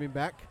ready. He's coming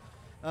back.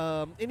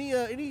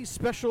 Any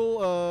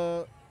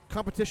special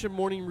competition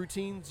morning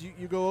routines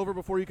you go over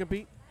before you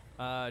compete?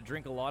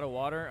 Drink a lot of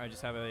water. I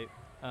just have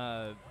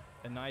a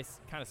nice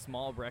kind of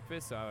small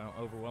breakfast, so I don't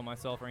overwhelm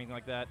myself or anything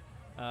like that,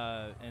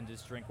 and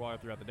just drink water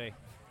throughout the day.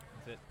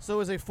 That's it. So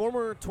as a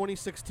former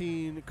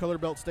 2016 color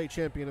belt state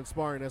champion in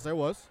sparring, as I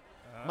was,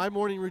 my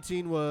morning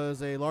routine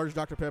was a large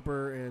Dr.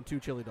 Pepper and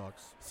 2 chili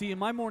dogs. See,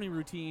 my morning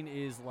routine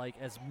is like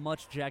as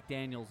much Jack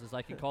Daniels as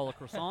I can call a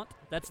croissant.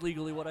 That's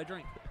legally what I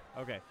drink.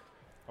 Okay.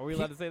 Are we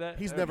allowed to say that?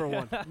 He's never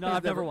won. No,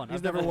 I've never won. He's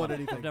I've never won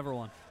anything. I've never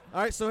won.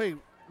 All right, so hey,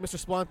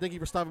 Mr. Splon, thank you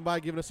for stopping by,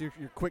 giving us your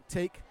quick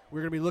take. We're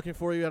going to be looking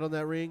for you out on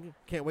that ring.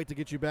 Can't wait to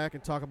get you back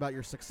and talk about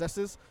your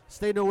successes.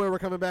 Stay nowhere. We're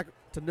coming back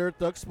to Nerd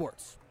Thug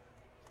Sports.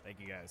 Thank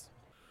you, guys.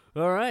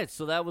 All right,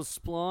 so that was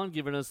Splon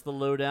giving us the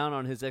lowdown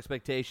on his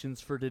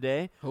expectations for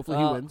today. Hopefully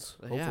he wins.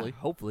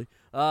 Hopefully.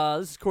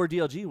 This is Core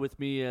DLG. With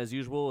me, as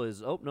usual,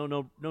 is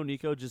no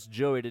Nico, just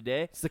Joey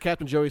today. It's the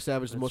Captain Joey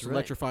Savage, the That's most right.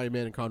 electrifying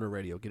man in Conroe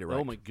radio. Get it right.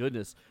 Oh, my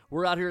goodness.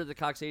 We're out here at the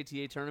Cox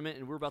ATA tournament,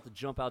 and we're about to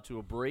jump out to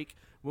a break.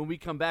 When we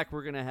come back,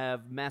 we're going to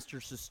have Master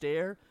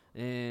Sestair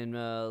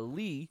and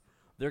Lee.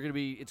 It's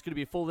going to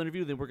be a full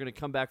interview. Then we're going to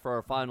come back for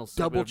our final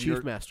segment Double of Chief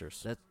Nerd-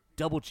 Masters.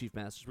 double Chief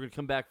Masters. We're going to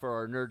come back for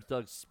our Nerd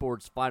Thug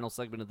Sports final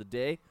segment of the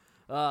day.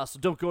 So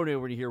don't go anywhere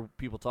when you hear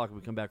people talking.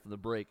 We come back from the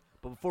break.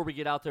 But before we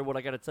get out there, what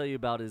I got to tell you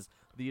about is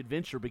the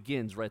adventure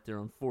begins right there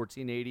on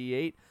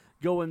 1488.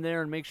 Go in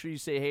there and make sure you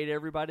say hey to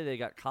everybody. They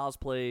got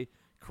cosplay,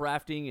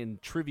 crafting,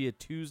 and trivia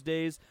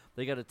Tuesdays.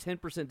 They got a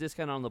 10%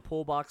 discount on the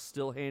pull box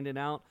still handing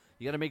out.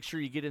 You got to make sure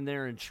you get in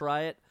there and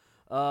try it.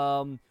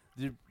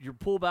 Your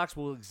pull box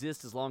will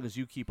exist as long as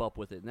you keep up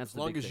with it, and that's As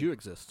long as you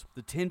exist.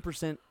 The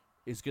 10%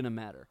 is going to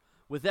matter.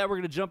 With that, we're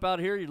going to jump out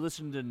here. You're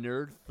listening to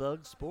Nerd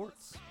Thug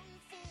Sports.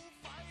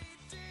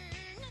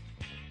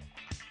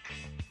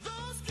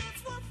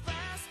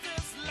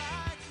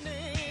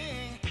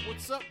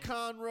 What's up,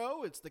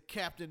 Conroe? It's the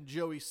Captain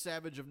Joey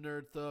Savage of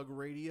Nerd Thug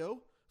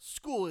Radio.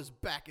 School is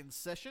back in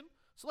session,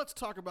 so let's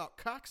talk about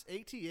Cox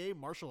ATA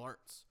Martial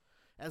Arts.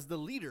 As the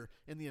leader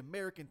in the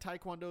American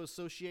Taekwondo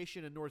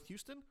Association in North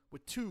Houston,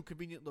 with 2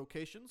 convenient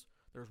locations,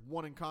 there's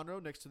one in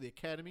Conroe next to the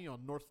Academy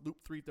on North Loop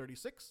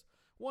 336,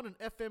 one in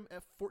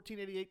FMF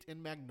 1488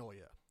 in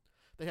Magnolia.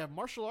 They have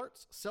martial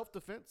arts,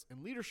 self-defense,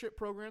 and leadership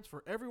programs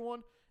for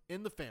everyone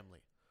in the family.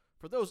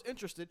 For those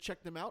interested,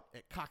 check them out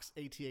at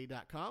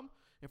coxata.com.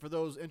 And for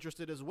those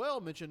interested as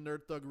well, mention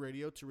Nerd Thug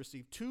Radio to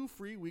receive 2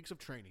 free weeks of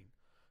training.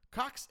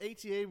 Cox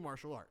ATA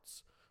Martial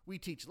Arts. We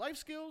teach life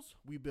skills,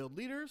 we build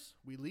leaders,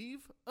 we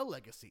leave a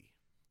legacy.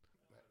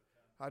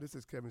 Hi, this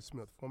is Kevin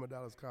Smith, former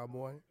Dallas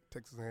Cowboy,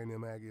 Texas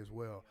A&M Aggie as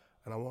well.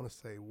 And I want to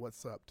say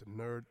what's up to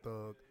Nerd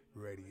Thug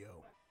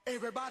Radio.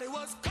 Everybody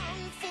was kung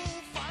fu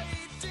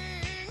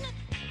fighting.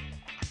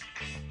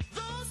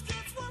 Those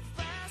kids were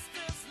fast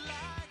as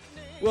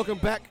lightning. Welcome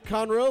back,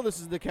 Conroe.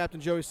 This is the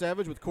Captain Joey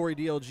Savage with Corey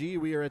DLG.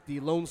 We are at the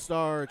Lone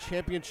Star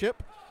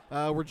Championship.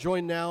 We're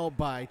joined now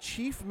by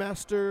Chief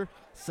Master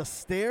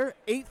Sustair,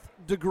 8th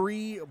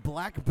degree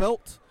black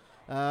belt.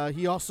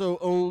 He also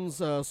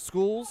owns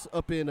schools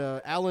up in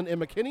Allen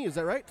and McKinney. Is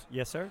that right?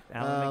 Yes, sir.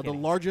 Allen the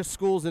largest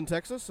schools in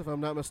Texas, if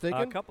I'm not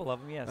mistaken. A couple of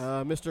them, yes.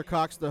 Mr.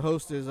 Cox, the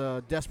host, is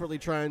desperately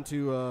trying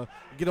to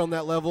get on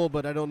that level,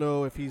 but I don't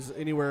know if he's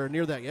anywhere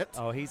near that yet.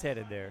 Oh, he's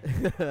headed there.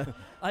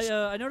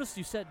 I noticed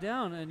you sat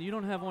down and you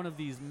don't have one of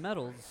these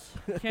medals.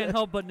 Can't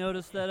help but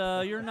notice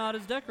that you're not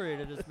as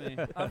decorated as me.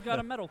 I've got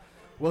a medal.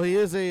 Well, he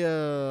is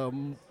a,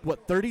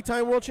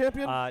 30-time world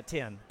champion?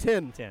 10.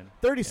 10.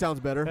 30 sounds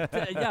better.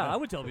 Yeah, I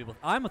would tell people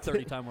I'm a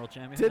 30-time world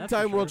champion.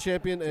 10-time world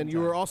champion, and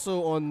you are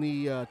also on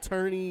the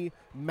Tourney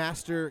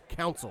Master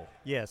Council.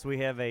 Yes, we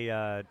have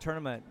a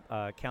tournament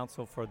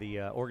council for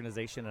the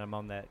organization, and I'm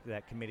on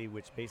that committee,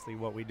 which basically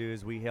what we do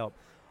is we help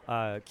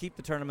keep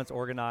the tournaments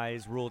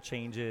organized, rule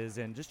changes,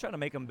 and just trying to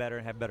make them better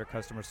and have better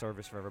customer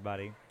service for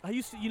everybody. I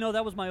used to,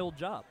 that was my old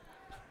job.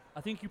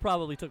 I think you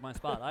probably took my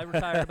spot. I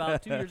retired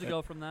about 2 years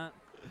ago from that.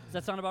 Does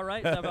that sound about right?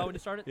 Is that about when you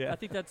started? Yeah. I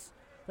think that's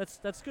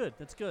good.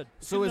 That's good.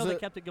 So they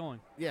kept it going.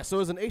 Yeah. So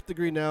as an 8th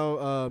degree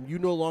now, you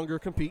no longer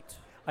compete.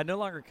 I no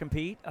longer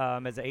compete.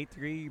 As an 8th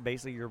degree,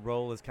 basically your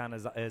role is kind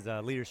of as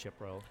a leadership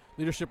role.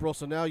 Leadership role.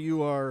 So now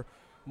you are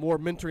more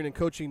mentoring and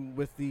coaching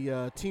with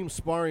the team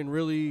sparring.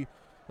 Really,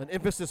 an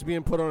emphasis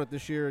being put on it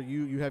this year.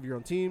 You have your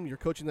own team. You're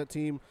coaching that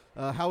team.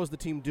 How is the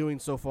team doing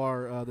so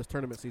far this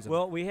tournament season?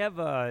 Well, we have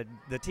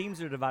the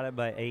teams are divided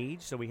by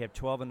age. So we have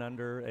 12 and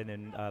under, and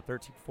then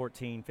 13,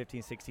 14,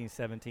 15, 16,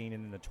 17,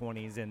 and then the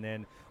 20s, and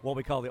then what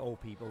we call the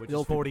old people, which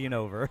is 40 and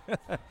over.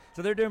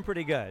 So they're doing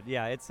pretty good.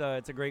 Yeah, it's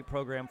a great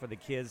program for the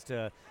kids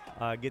to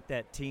get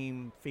that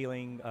team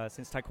feeling.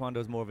 Since Taekwondo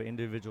is more of an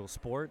individual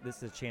sport, this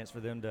is a chance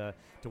for them to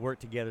work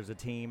together as a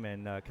team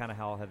and kind of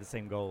all have the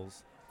same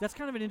goals. That's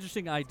kind of an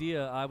interesting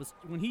idea.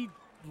 When he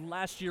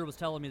last year was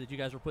telling me that you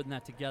guys were putting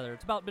that together.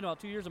 It's been about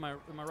 2 years. Am I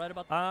right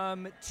about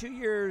that? 2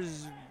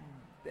 years.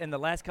 In the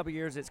last couple of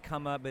years, it's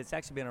come up, but it's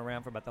actually been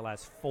around for about the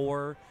last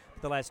 4.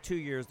 But the last 2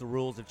 years, the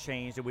rules have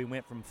changed, and we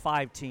went from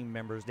 5 team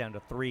members down to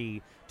 3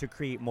 to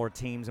create more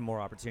teams and more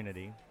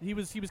opportunity. He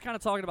was kind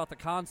of talking about the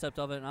concept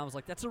of it, and I was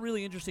like, that's a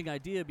really interesting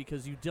idea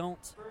because you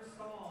don't,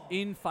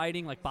 in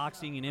fighting like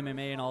boxing and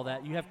MMA and all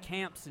that, you have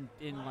camps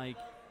in like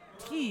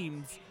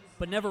teams,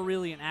 but never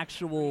really an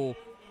actual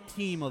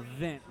team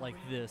event like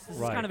this. This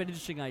is kind of an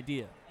interesting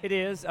idea. It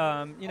is,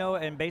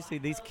 and basically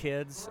these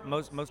kids,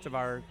 most of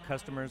our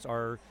customers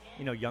are,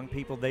 young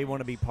people. They want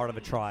to be part of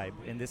a tribe,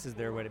 and this is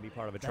their way to be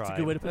part of a tribe. That's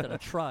a good way to put that, a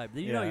tribe.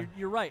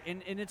 You're right,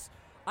 and it's.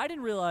 I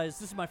didn't realize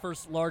this is my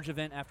first large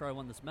event after I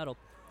won this medal.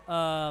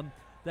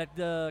 That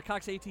the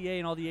Cox ATA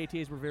and all the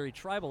ATAs were very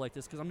tribal like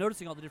this because I'm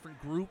noticing all the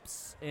different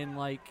groups and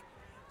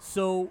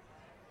so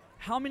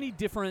how many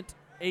different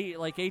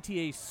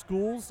ATA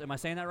schools, am I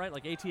saying that right?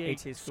 Like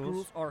ATA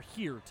schools are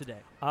here today.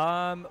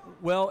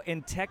 Well,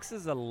 in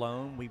Texas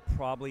alone, we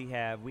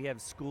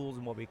have schools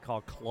in what we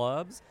call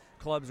clubs.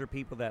 Clubs are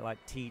people that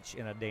teach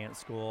in a dance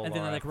school, and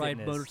then they ride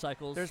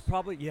motorcycles. There's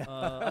probably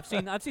I've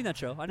seen that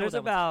show. I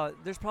know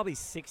there's probably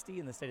 60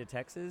 in the state of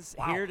Texas.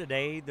 Wow. Here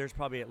today, there's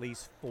probably at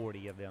least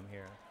 40 of them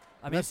here.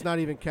 I mean, that's not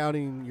even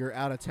counting your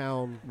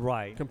out-of-town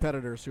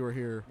competitors who are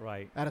here.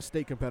 Right.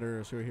 Out-of-state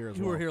competitors who are here as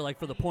well. Who are here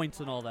for the points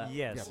and all that.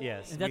 Yes,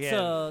 yes. And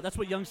that's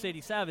what Young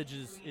Sadie Savage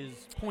is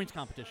points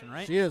competition,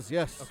 right? She is,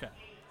 yes. Okay.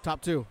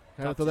 Top 2.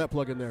 Had to throw that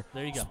plug in there.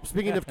 There you go.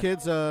 Speaking of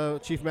kids,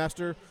 Chief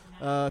Master,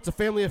 it's a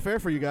family affair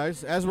for you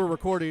guys. As we're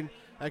recording,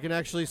 I can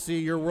actually see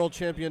your world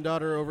champion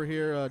daughter over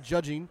here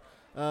judging.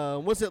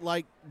 What's it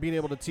like being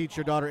able to teach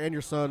your daughter and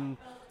your son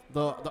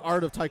the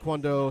art of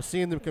Taekwondo,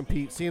 seeing them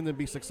compete, seeing them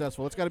be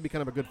successful? It's got to be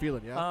kind of a good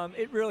feeling, yeah?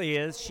 It really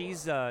is.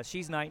 She's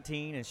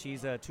 19, and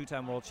she's a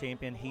 2-time world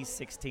champion. He's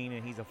 16,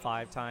 and he's a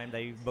 5-time.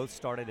 They both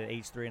started at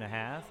age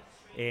 3.5,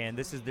 and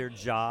this is their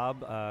job.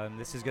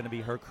 This is going to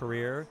be her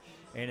career,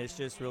 and it's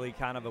just really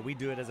kind of we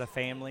do it as a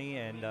family,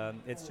 and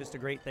it's just a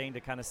great thing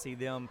to kind of see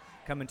them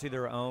come into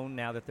their own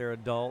now that they're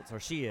adults, or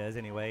she is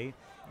anyway,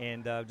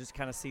 and just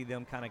kind of see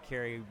them kind of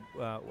carry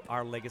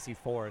our legacy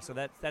forward. So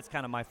that's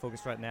kind of my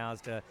focus right now,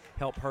 is to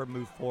help her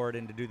move forward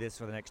and to do this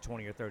for the next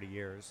 20 or 30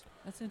 years.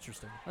 That's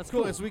interesting. That's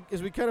cool. cool.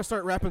 As we kind of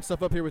start wrapping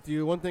stuff up here with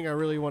you, one thing I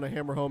really want to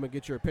hammer home and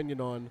get your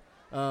opinion on,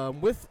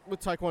 with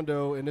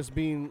Taekwondo and this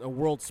being a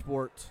world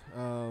sport,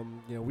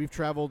 we've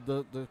traveled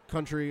the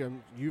country,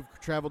 and you've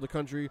traveled the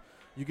country.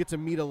 You get to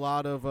meet a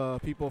lot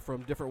of people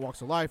from different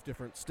walks of life,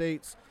 different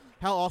states.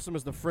 How awesome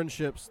is the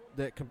friendships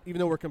that, even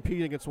though we're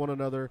competing against one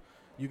another,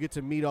 you get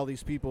to meet all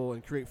these people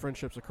and create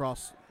friendships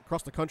across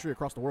the country,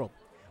 across the world.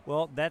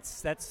 Well,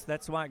 that's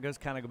why it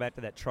go back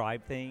to that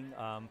tribe thing.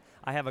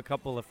 I have a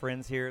couple of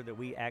friends here that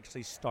we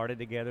actually started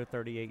together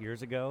 38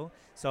 years ago.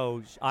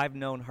 So I've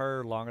known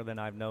her longer than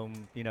I've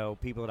known,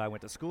 people that I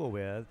went to school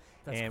with.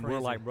 That's and crazy.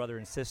 We're like brother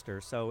and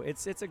sister. So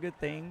it's a good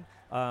thing.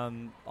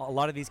 A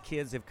lot of these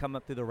kids have come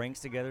up through the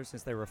ranks together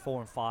since they were 4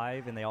 and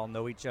 5, and they all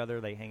know each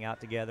other. They hang out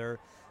together.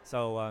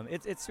 So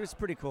it's just a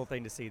pretty cool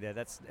thing to see that.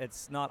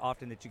 It's not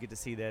often that you get to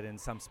see that in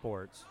some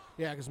sports.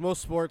 Yeah, because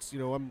most sports,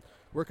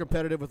 we're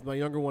competitive with my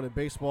younger one in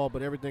baseball,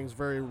 but everything's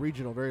very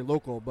regional, very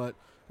local. But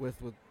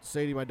with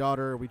Sadie, my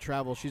daughter, we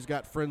travel. She's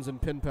got friends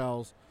and pen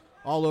pals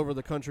all over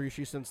the country.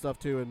 She sends stuff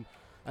to, and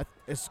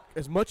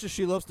as much as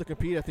she loves to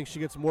compete, I think she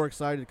gets more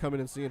excited coming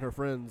and seeing her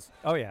friends.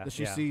 Oh yeah, that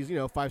she sees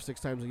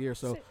 5-6 times a year.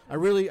 So I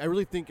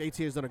really think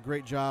ATA has done a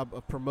great job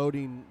of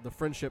promoting the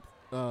friendship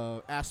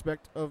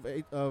aspect of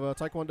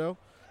Taekwondo.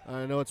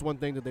 I know it's one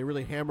thing that they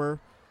really hammer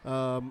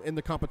in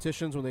the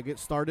competitions when they get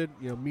started,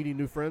 meeting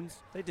new friends.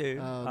 They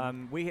do.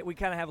 We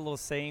kind of have a little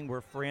saying,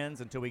 we're friends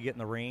until we get in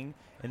the ring,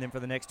 and then for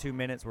the next 2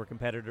 minutes we're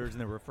competitors,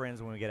 and then we're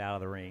friends when we get out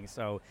of the ring.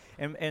 So,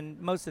 and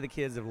most of the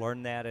kids have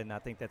learned that, and I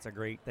think that's a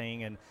great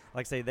thing. And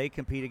like I say, they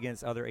compete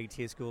against other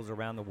ATA schools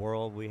around the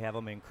world. We have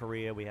them in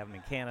Korea, we have them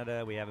in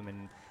Canada, we have them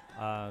in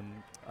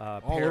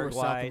all Paraguay. over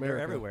South America. They're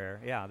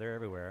everywhere. Yeah, they're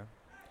everywhere.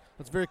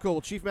 That's very cool.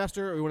 Well, Chief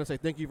Master, we want to say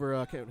thank you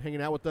for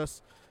hanging out with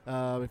us.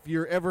 If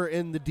you're ever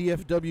in the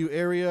DFW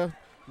area,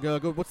 go.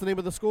 What's the name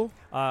of the school?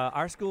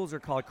 Our schools are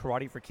called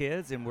Karate for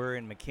Kids, and we're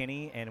in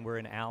McKinney, and we're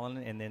in Allen,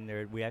 and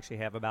then we actually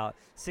have about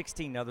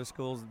 16 other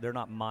schools. They're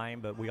not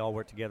mine, but we all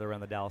work together around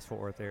the Dallas-Fort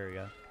Worth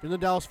area. In the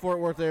Dallas-Fort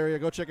Worth area,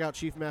 go check out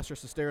Chief Master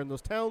Sestera in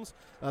those towns.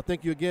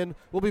 Thank you again.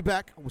 We'll be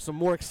back with some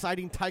more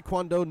exciting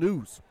Taekwondo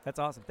news. That's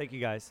awesome. Thank you,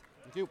 guys.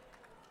 Thank you.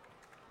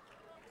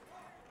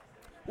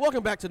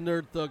 Welcome back to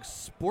Nerd Thug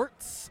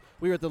Sports.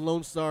 We are at the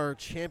Lone Star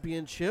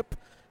Championship,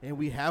 and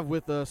we have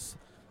with us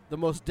the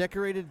most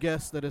decorated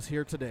guest that is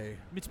here today.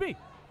 It's me.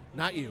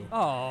 Not you.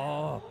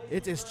 Oh.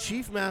 It is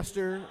Chief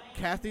Master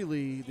Kathy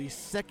Lee, the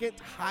second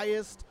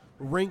highest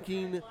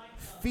ranking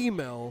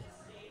female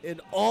in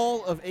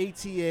all of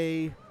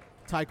ATA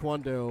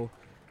Taekwondo.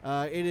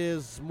 It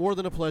is more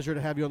than a pleasure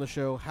to have you on the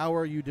show. How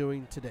are you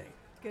doing today?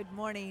 Good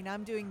morning.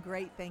 I'm doing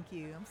great, thank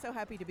you. I'm so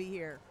happy to be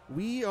here.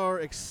 We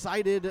are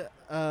excited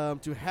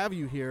to have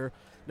you here.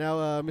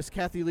 Now, Miss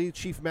Kathy Lee,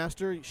 Chief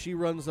Master, she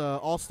runs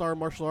All-Star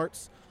Martial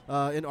Arts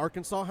in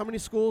Arkansas. How many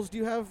schools do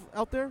you have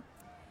out there?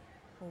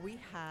 Well, we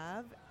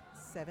have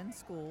 7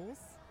 schools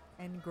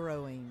and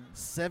growing.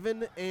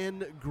 7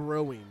 and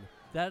growing.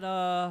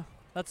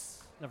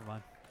 That's never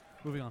mind.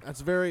 Moving on.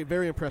 That's very,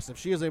 very impressive.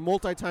 She is a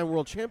multi-time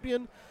world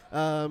champion.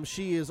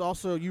 She is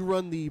also, you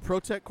run the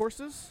ProTech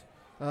courses.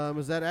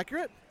 Is that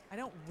accurate? I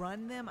don't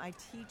run them. I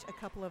teach a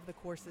couple of the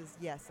courses.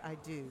 Yes, I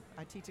do.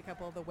 I teach a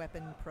couple of the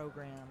weapon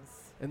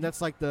programs. And that's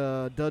like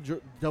the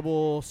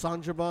double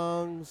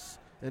Sanjabangs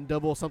and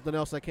double something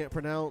else I can't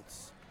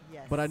pronounce.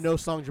 Yes. But I know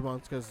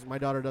Sangjabangs because my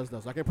daughter does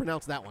those. I can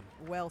pronounce that one.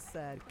 Well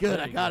said. Good,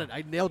 I got it.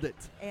 I nailed it.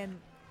 And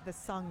the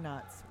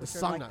Songnats, which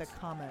The are like Songnats. the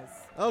commas.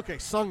 Okay,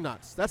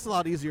 Songnats. That's a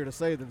lot easier to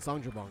say than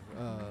Sangjabang.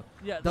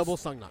 Yeah, double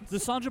Songnats. The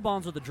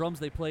Sanjabans are the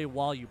drums they play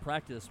while you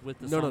practice with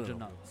the No.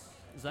 Sanjanuts.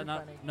 Is that You're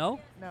not? funny. No?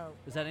 No.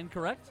 Is that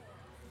incorrect?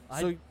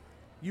 So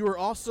you are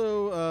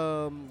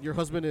also, your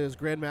husband is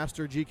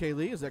Grandmaster GK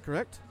Lee, is that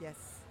correct? Yes.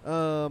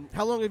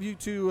 How long have you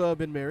two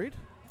been married?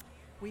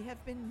 We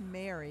have been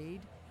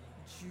married.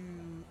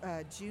 June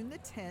the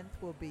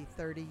 10th will be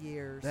 30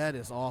 years. That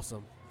is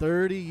awesome.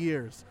 30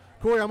 years.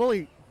 Corey, I'm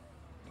only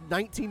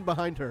 19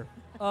 behind her.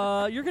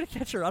 You're going to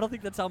catch her. I don't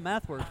think that's how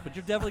math works, but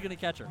you're definitely going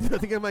to catch her. I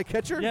think I might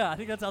catch her? Yeah, I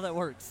think that's how that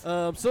works.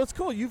 So it's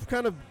cool. You've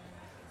kind of,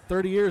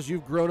 30 years,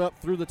 you've grown up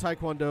through the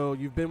Taekwondo.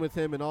 You've been with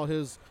him and all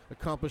his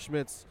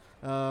accomplishments.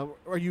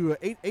 Are you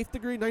 8th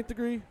degree, 9th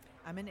degree?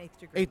 I'm in 8th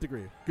degree. 8th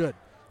degree. Good.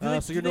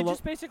 Do So you're they no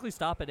just basically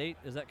stop at 8?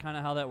 Is that kind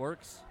of how that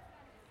works?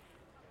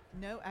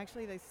 No,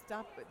 actually, they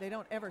stop. They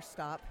don't ever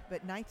stop.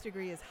 But ninth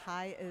degree is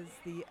high as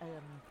the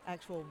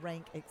actual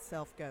rank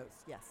itself goes.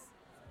 Yes.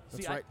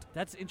 That's See, right.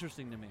 That's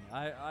interesting to me.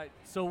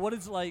 So what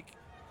is like?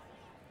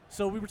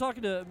 So we were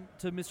talking to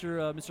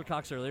Mr.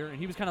 Cox earlier, and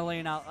he was kind of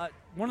laying out.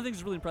 One of the things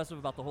that's really impressive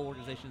about the whole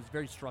organization is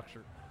very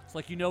structured. It's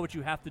like you know what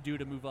you have to do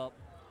to move up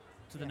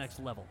to the next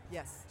level.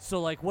 Yes.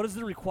 So like, what is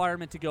the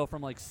requirement to go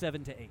from like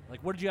 7 to 8?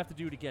 Like, what did you have to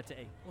do to get to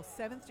 8? Well,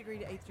 7th degree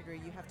to 8th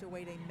degree, you have to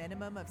wait a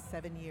minimum of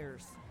 7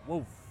 years.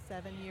 Whoa.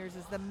 7 years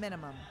is the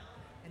minimum,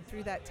 and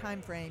through that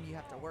time frame, you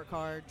have to work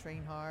hard,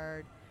 train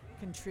hard,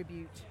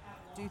 contribute,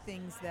 do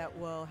things that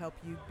will help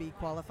you be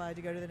qualified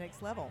to go to the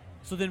next level.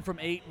 So then from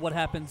 8, what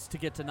happens to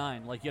get to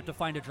 9? Like you have to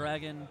find a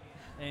dragon,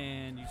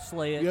 and you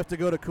slay it. You have to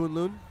go to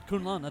Kunlun.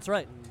 Kunlun, that's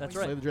right. That's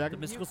right. Slay the dragon.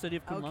 The mystical city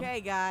of Kunlun.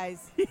 Okay,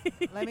 guys,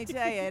 let me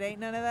tell you, it ain't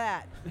none of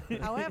that.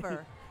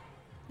 However,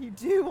 you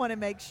do want to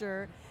make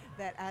sure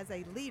that as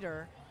a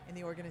leader in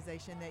the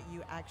organization that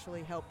you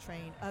actually help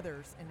train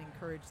others and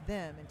encourage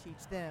them and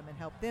teach them and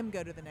help them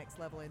go to the next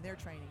level in their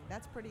training.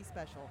 That's pretty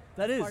special.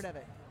 That That's is part of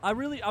it.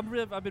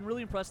 I've been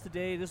really impressed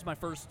today. This is my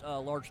first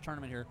large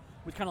tournament here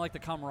with kind of like the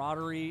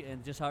camaraderie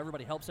and just how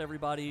everybody helps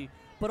everybody.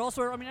 But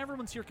also, I mean,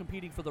 everyone's here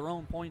competing for their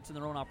own points and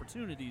their own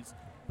opportunities.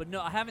 But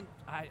no, I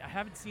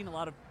haven't seen a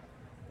lot of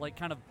like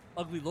kind of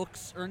ugly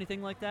looks or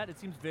anything like that. It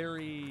seems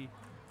very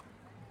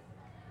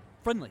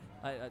friendly,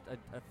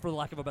 for the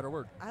lack of a better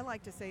word. I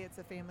like to say it's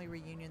a family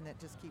reunion that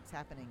just keeps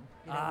happening.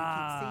 You know,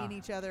 we keep seeing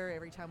each other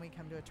every time we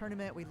come to a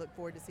tournament. We look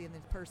forward to seeing the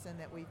person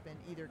that we've been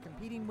either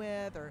competing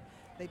with or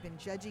they've been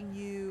judging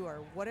you or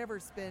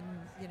whatever's been,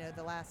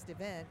 the last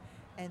event.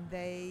 And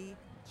they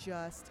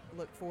just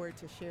look forward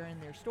to sharing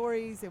their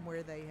stories and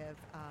where they have,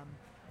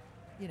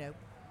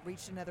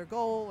 reached another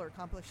goal or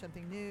accomplished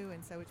something new.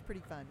 And so it's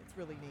pretty fun. It's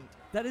really neat.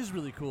 That is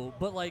really cool.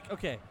 But like,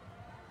 okay,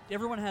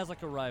 everyone has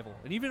like a rival,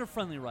 and even a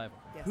friendly rival.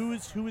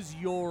 Yes. Who is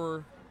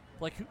your,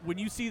 like, when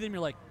you see them,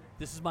 you're like,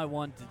 this is my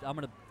one. I'm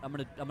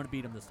gonna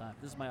beat him this time.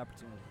 This is my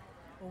opportunity.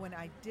 Well, when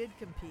I did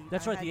compete,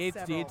 That's I right. had The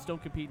several. eights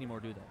don't compete anymore,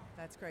 do they?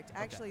 That's correct.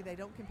 Actually, they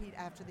don't compete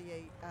after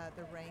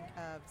the rank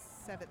of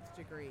 7th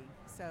degree.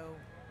 So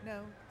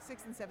no,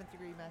 6th and 7th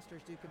degree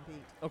masters do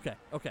compete.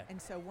 Okay.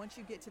 And so once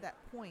you get to that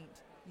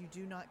point, you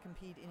do not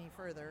compete any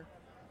further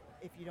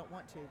if you don't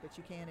want to, but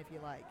you can if you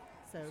like.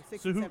 So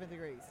 6th and 7th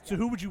degrees. So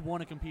who would you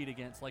want to compete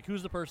against? Like,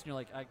 who's the person you're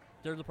like,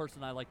 they're the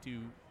person I like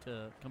to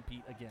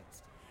compete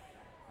against?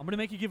 I'm going to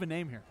make you give a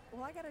name here.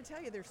 Well, I got to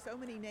tell you, there's so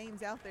many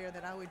names out there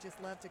that I would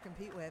just love to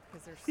compete with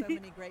because there's so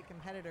many great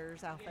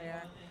competitors out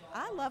there.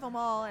 I love them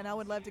all, and I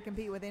would love to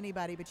compete with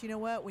anybody. But you know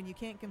what? When you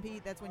can't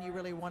compete, that's when you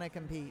really want to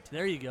compete.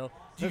 There you go.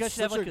 Do you That's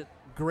guys have such like a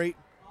great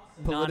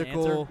non-answer?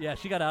 political Yeah,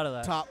 she got out of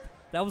that. top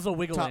That was a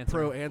wiggle top answer.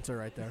 pro answer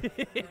right there.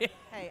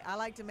 Hey, I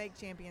like to make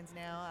champions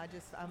now.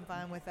 I'm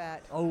fine with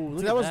that. Oh,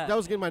 look So at that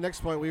was getting my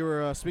next point. We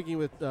were speaking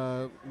with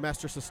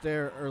Master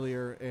Sester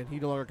earlier, and he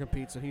no longer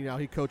competes, and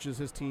he coaches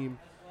his team.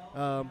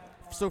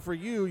 So for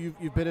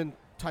you've been in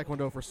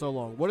Taekwondo for so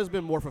long. What has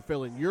been more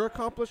fulfilling, your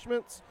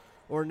accomplishments,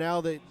 or now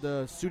that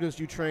the students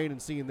you train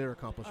and seeing their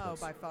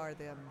accomplishments? Oh, by far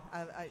them.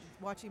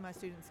 Watching my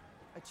students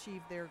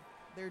achieve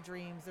their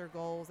dreams, their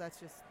goals.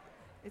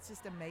 It's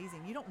just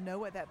amazing. You don't know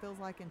what that feels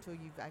like until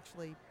you've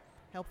actually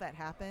helped that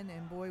happen.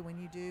 And boy,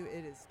 when you do,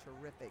 it is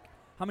terrific.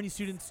 How many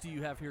students do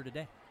you have here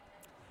today?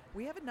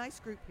 We have a nice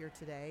group here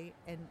today,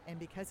 and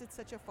because it's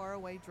such a far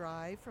away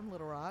drive from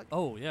Little Rock.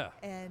 Oh, yeah.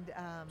 And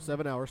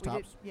 7 hours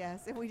tops.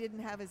 Yes, and we didn't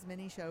have as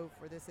many show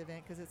for this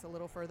event because it's a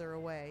little further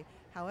away.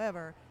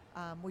 However,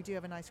 we do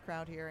have a nice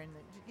crowd here,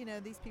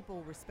 and these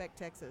people respect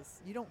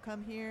Texas. You don't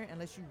come here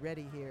unless you're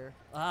ready here.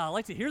 I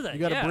like to hear that. You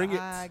got to bring it.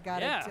 I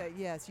got it.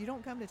 Yes, you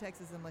don't come to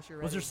Texas unless you're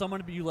ready. Was there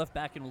someone you left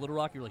back in Little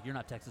Rock? You're like, you're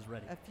not Texas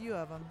ready. A few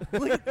of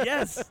them.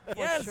 Yes,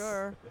 For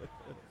sure.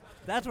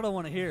 That's what I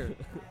want to hear.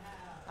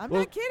 I'm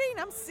not kidding.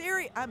 I'm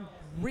serious. I'm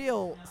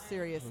real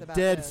serious about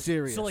Dead this.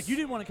 serious. So, like, you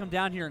didn't want to come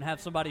down here and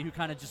have somebody who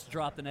kind of just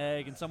dropped an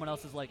egg and someone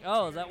else is like,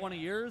 oh, is that one of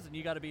yours? And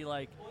you got to be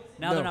like,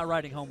 now they're not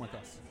riding home with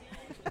us.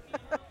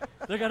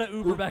 They're going to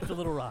Uber back to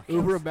Little Rock.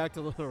 Uber back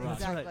to Little Rock.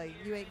 Exactly. Right.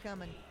 You ain't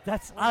coming.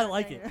 I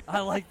like it. I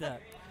like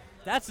that.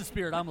 That's the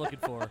spirit I'm looking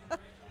for.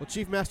 Well,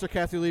 Chief Master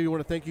Kathy Lee, we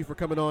want to thank you for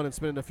coming on and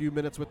spending a few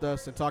minutes with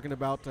us and talking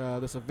about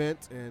this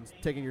event and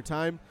taking your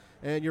time.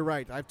 And you're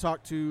right. I've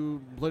talked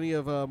to plenty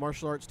of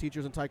martial arts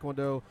teachers in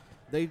Taekwondo.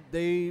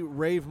 They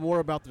rave more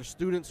about their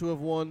students who have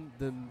won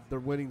than the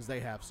winnings they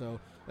have. So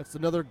that's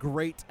another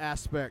great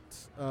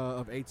aspect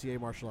of ATA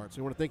martial arts.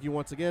 We want to thank you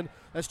once again.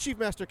 As Chief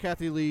Master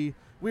Kathy Lee,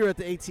 we are at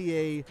the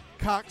ATA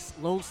Cox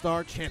Lone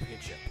Star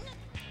Championship.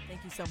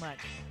 Thank you so much.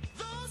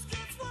 Those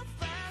kids were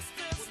fast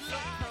as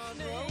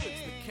lightning.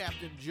 It's the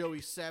Captain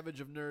Joey Savage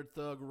of Nerd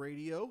Thug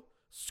Radio.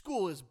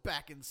 School is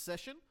back in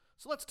session,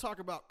 so let's talk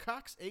about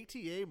Cox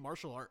ATA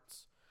martial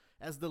arts.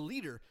 As the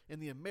leader in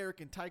the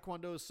American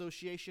Taekwondo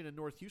Association in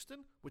North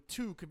Houston, with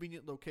 2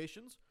 convenient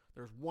locations,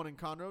 there's one in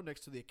Conroe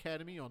next to the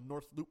Academy on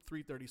North Loop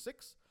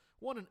 336,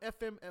 one in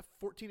FMF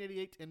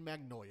 1488 in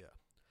Magnolia.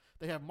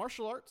 They have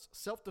martial arts,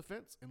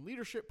 self-defense, and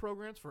leadership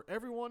programs for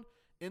everyone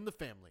in the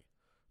family.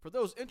 For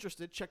those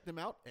interested, check them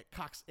out at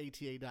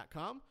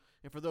coxata.com.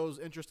 And for those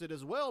interested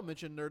as well,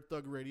 mention Nerd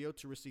Thug Radio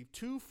to receive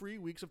 2 free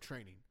weeks of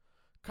training.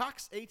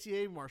 Cox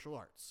ATA Martial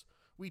Arts.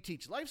 We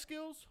teach life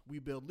skills, we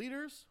build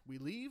leaders, we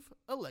leave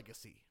a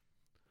legacy.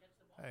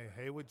 Hey,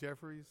 Haywood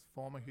Jeffries,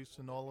 former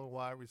Houston Oilers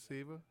wide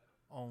receiver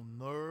on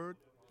Nerd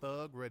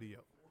Thug Radio.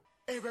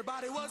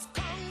 Everybody was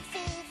kung fu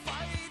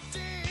fighting.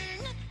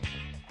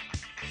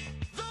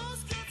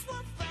 Those kids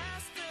were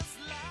fast as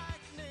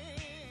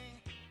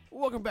lightning.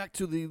 Welcome back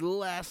to the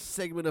last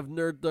segment of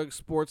Nerd Thug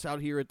Sports out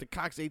here at the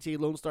Cox ATA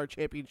Lone Star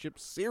Championship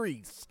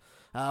Series.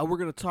 We're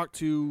going to talk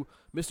to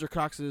Mr.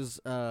 Cox's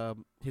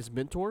his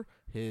mentor,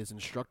 his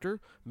instructor,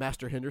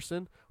 Master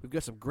Henderson. We've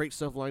got some great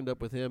stuff lined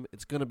up with him.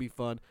 It's going to be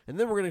fun. And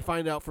then we're going to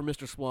find out from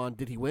Mr. Swan,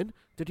 did he win?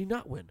 Did he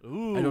not win?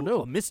 Ooh, I don't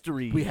know. A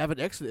mystery. We have an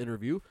exit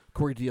interview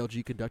Corey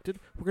DLG conducted.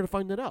 We're going to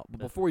find that out. But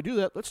before we do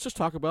that, let's just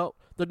talk about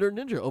the Nerd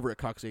Ninja over at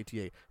Cox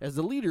ATA. As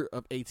the leader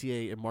of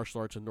ATA and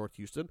martial arts in North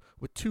Houston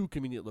with 2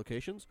 convenient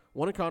locations,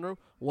 one in Conroe,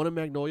 one in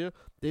Magnolia.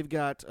 They've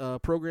got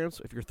programs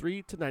if you're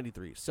 3 to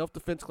 93.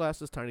 Self-defense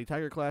classes, Tiny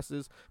Tiger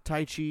classes,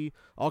 Tai Chi,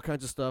 all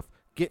kinds of stuff.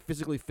 Get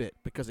physically fit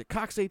because at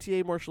Cox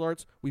ATA Martial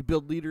Arts, we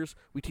build leaders,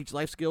 we teach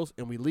life skills,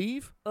 and we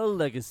leave a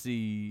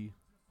legacy.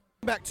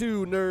 Back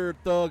to Nerd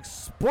Thug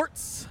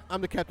Sports.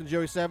 I'm the Captain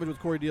Joey Savage with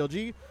Corey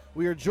DLG.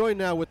 We are joined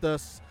now with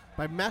us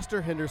by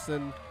Master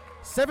Henderson,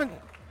 7th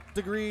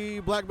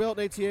degree black belt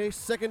in ATA,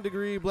 2nd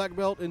degree black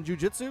belt in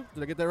Jiu-Jitsu.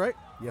 Did I get that right?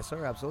 Yes,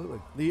 sir, absolutely.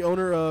 The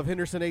owner of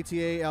Henderson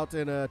ATA out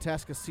in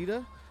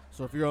Tascasita.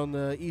 So if you're on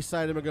the east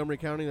side of Montgomery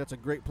County, that's a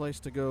great place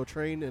to go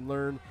train and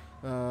learn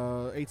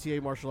ATA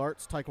martial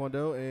arts,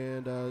 Taekwondo,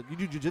 and you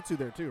do Jiu-Jitsu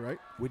there too, right?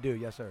 We do,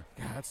 yes, sir.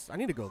 God, I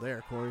need to go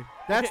there, Corey.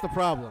 That's the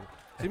problem.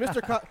 See,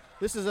 Mr.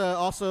 This is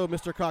also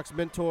Mr. Cox's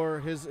mentor,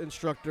 his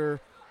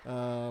instructor.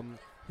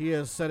 He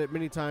has said it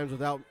many times,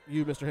 without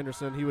you, Mr.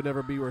 Henderson, he would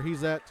never be where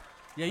he's at.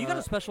 Yeah, you got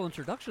a special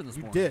introduction this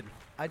morning. You did.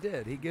 I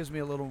did. He gives me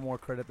a little more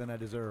credit than I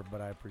deserve,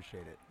 but I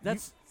appreciate it.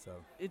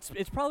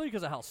 It's probably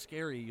because of how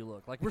scary you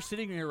look. Like, we're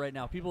sitting here right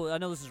now. People, I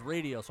know this is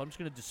radio, so I'm just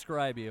going to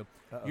describe you.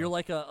 Uh-oh. You're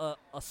like a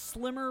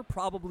slimmer,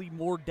 probably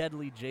more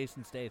deadly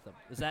Jason Statham.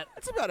 Is that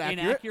That's about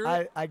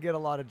inaccurate? I get a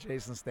lot of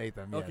Jason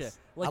Statham, yes.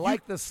 Okay. I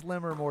like the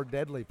slimmer, more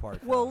deadly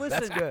part. Well, though.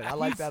 listen. That's good. I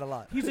like that a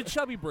lot. He's a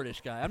chubby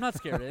British guy. I'm not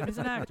scared of him. He's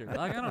an actor.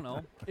 Like, I don't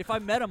know. If I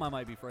met him, I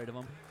might be afraid of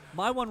him.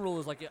 My one rule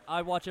is, like,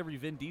 I watch every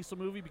Vin Diesel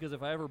movie because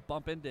if I ever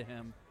bump into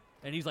him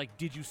and he's like,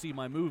 did you see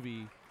my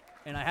movie?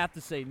 And I have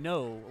to say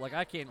no. Like,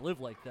 I can't live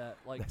like that.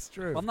 Like, That's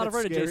true. I'm not That's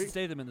afraid scary. of Jason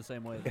Statham in the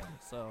same way, though.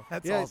 So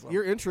That's yeah, awesome.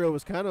 your intro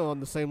was kind of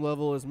on the same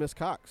level as Miss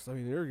Cox. I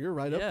mean, you're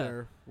right up Yeah.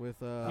 there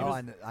with. I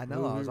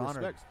know. I was honored.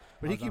 respects.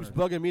 But I he was keeps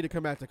honored. bugging me to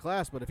come back to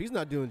class. But if he's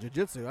not doing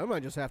jiu-jitsu, I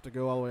might just have to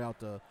go all the way out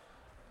to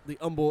the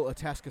Humble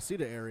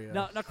Atascocita area.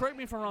 now, correct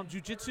me if I'm wrong.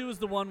 Jiu-Jitsu is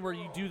the one where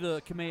you do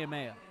the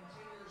Kamehameha.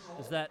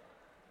 Is that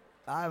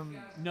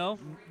no?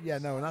 Yeah,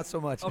 no, not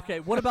so much. Okay.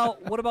 What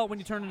about when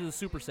you turn into the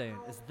Super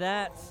Saiyan? Is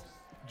that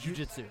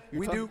Jiu-Jitsu?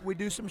 We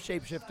do some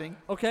shape shifting.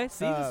 Okay.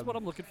 See, this is what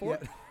I'm looking for.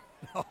 Yeah.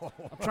 No.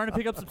 I'm trying to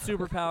pick up some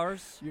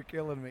superpowers. You're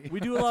killing me. We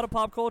do a lot of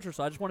pop culture,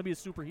 so I just want to be a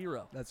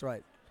superhero. That's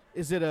right.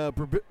 Is it a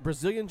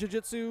Brazilian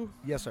jiu-jitsu?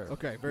 Yes, sir.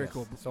 Okay, very Yes.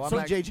 cool. So I'm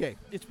JJ.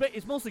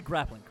 It's mostly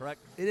grappling,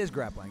 correct? It is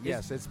grappling.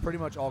 Yes, it's pretty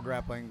much all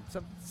grappling.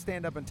 Some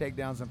stand-up and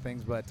takedowns and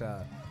things, but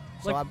so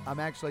Like- I'm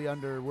actually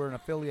we're an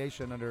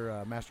affiliation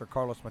under Master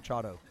Carlos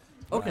Machado.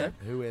 Okay.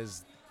 Who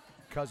is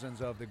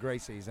cousins of the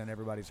Gracies, and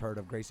everybody's heard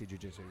of Gracie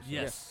Jiu-Jitsu.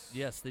 So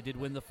Yes, they did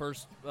win the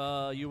first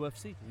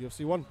UFC.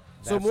 UFC 1.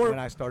 That's when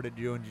I started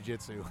doing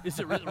Jiu-Jitsu. Is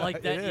it really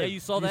like that? It Yeah, is. you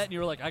saw that and you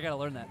were like, I gotta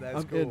learn that. That's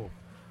I'm cool.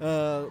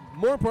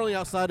 more importantly,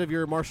 outside of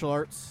your martial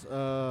arts,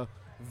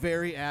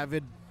 very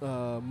avid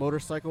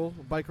motorcycle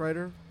bike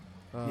rider.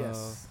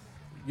 Yes.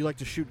 You like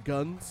to shoot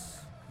guns.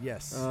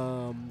 Yes.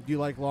 Do you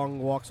like long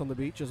walks on the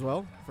beach as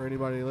well? For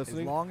anybody As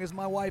listening, long as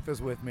my wife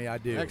is with me, I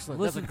do. Excellent.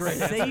 Listen, That's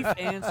a great safe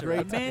answer. answer.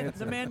 Great The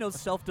answer. man knows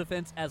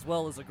self-defense as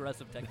well as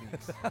aggressive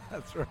techniques.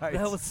 That's right.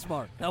 That was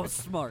smart. That was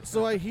smart.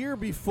 So I hear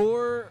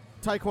before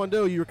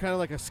Taekwondo, you were kind of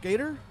like a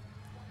skater.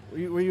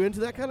 Were you into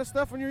that kind of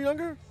stuff when you were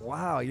younger?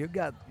 Wow, you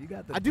got the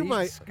I do deep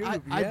my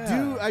scoop.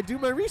 I do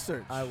my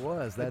research. I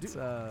was. I That's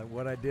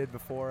what I did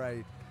before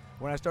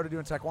when I started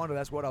doing Taekwondo.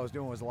 That's what I was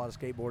doing, was a lot of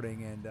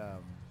skateboarding, and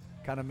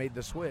kind of made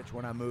the switch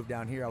when I moved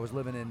down here. I was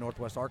living in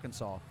Northwest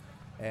Arkansas,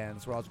 and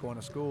that's where I was going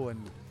to school, and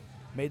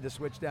made the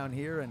switch down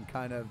here, and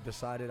kind of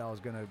decided I was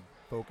going to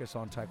focus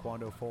on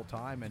Taekwondo full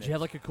time. And Did you have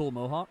like a cool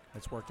mohawk?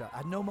 it's worked out. I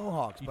had no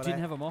mohawks. You but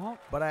didn't have a mohawk?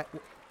 But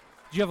Did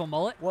you have a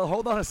mullet? well,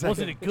 hold on a second. Was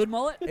it a good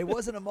mullet? It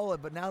wasn't a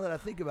mullet, but now that I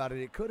think about it,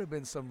 it could have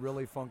been some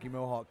really funky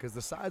mohawk because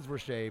the sides were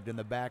shaved and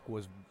the back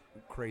was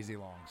crazy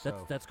long.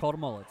 So That's called a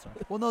mullet, sir.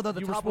 well, no, the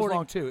You were top was sporting-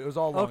 long too. It was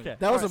all long. Okay.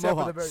 That was a Except for the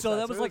mohawk. very So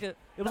sides.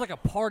 that was like a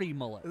party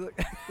mullet.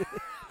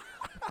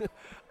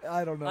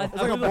 I don't know. I- It's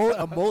like a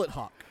mullet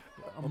hawk.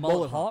 A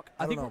mullet hawk?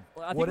 I don't know.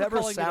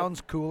 Whatever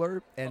sounds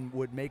cooler and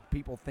would make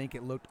people think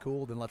it looked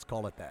cool, then let's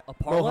call it that. a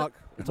parlet. Mohawk.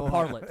 It's a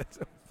Mohawk. parlet.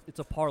 It's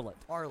a parlet.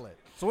 Parlet.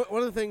 So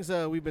one of the things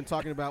we've been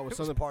talking about with It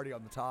was some of party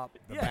on the top,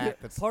 the Yeah, back,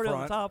 the party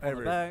on the front, top, on the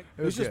everything. back.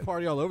 it was just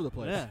party all over the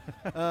place.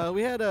 Yeah.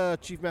 We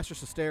had Chief Master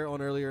Sestair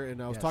on earlier,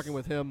 and I was Yes. talking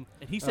with him.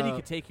 And he said he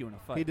could take you in a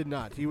fight. He did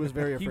not. He was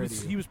very he afraid was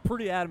of you. he was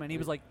pretty adamant. He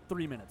was like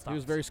 3 minutes. He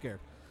was tops. very scared.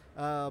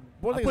 One I of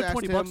the put things I asked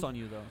 $20 him, on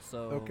you though. So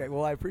Okay,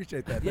 well, I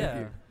appreciate that. Yeah. Thank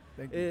you.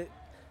 Thank you.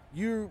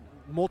 You're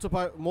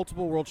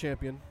multiple world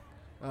champion,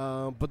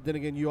 but then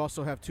again, you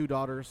also have 2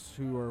 daughters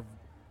who are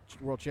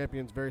world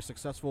champions, very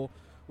successful.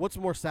 What's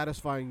more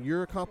satisfying,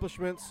 your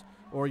accomplishments,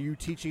 or you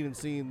teaching and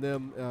seeing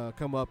them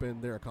come up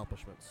in their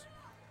accomplishments?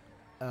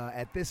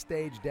 At this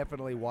stage,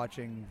 definitely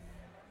watching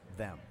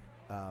them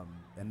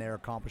and their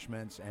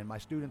accomplishments, and my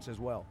students as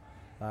well.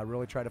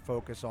 Really try to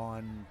focus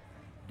on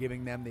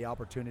giving them the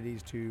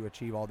opportunities to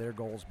achieve all their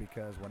goals,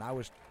 because when I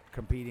was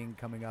competing,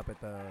 coming up at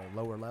the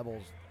lower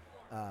levels,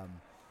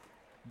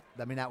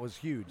 I mean, that was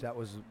huge. That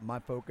was my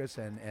focus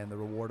and the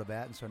reward of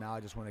that. And so now I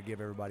just want to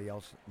give everybody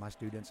else, my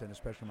students and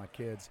especially my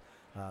kids,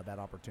 that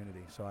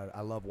opportunity. So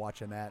I love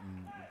watching that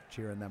and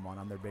cheering them on.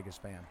 I'm their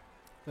biggest fan.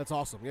 That's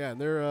awesome. Yeah,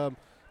 and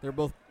they're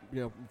both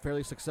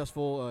fairly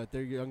successful at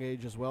their young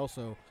age as well.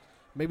 So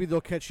maybe they'll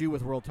catch you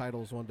with world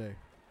titles one day.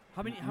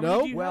 how many? No?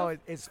 Many do you Well, have?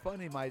 it's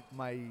funny.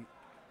 My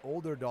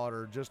older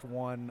daughter just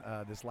won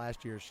this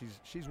last year.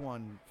 She's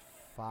won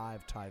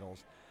 5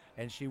 titles,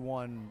 and she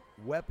won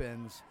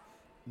weapons.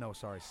 No,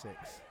 sorry, 6.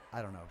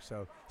 I don't know.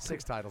 So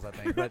 6 titles, I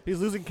think. But He's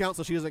losing count,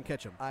 so she doesn't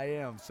catch him. I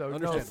am. So no,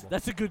 Understandable.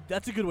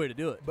 That's a good way to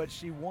do it. but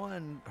she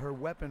won her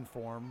weapon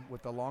form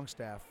with the long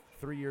staff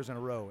 3 years in a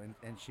row,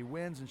 and she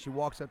wins, and she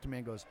walks up to me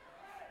and goes,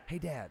 "Hey,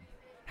 Dad,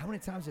 how many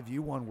times have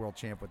you won world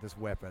champ with this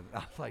weapon?" I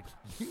was like,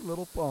 "You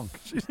little punk."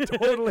 She's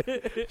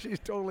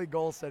totally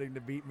goal setting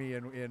to beat me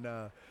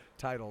in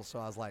titles. So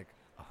I was like,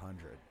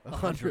 100.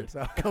 100.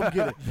 So Come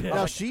get it. Yeah.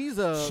 Now she's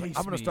I'm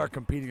going to start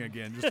competing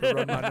again just to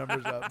run my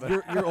numbers up. But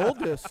your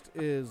oldest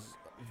is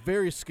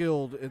very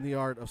skilled in the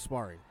art of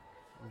sparring.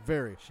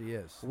 Very. she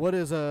is. What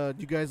is do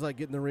you guys like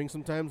get in the ring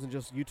sometimes and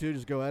just you two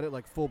just go at it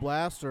like full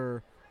blast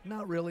or?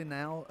 Not really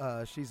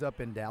now. She's up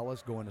in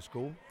Dallas going to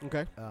school.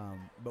 Okay.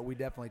 But we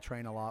definitely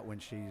train a lot when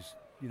she's,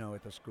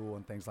 at the school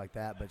and things like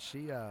that. But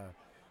she,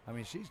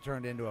 she's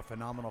turned into a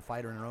phenomenal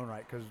fighter in her own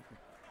right, because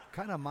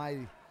kind of my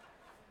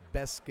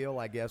best skill,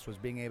 I guess, was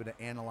being able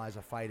to analyze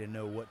a fight and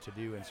know what to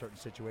do in certain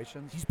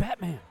situations. He's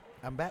Batman.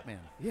 I'm Batman.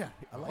 Yeah,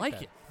 I like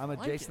that. it. I'm a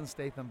Like Jason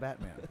Statham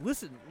Batman.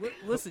 Listen. With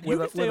You a-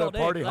 can stay with all a day.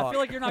 party 'cause I hawk. feel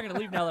like you're not going to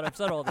leave now that I've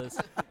said all this.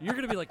 You're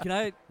going to be like, "Can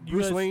I?" You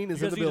Bruce guys, Wayne you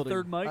is guys in the need a building.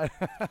 third mic.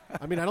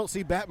 I mean, I don't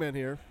see Batman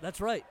here.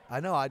 That's right. I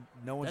know.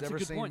 No one's That's a ever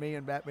good seen point. me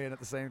and Batman at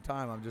the same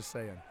time. I'm just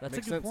saying. That's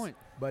Makes a good sense. point.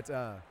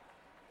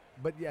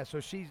 But yeah. So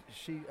she,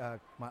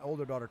 my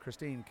older daughter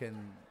Christine can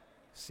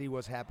see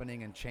what's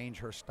happening and change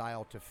her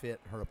style to fit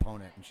her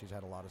opponent, and she's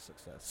had a lot of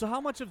success. So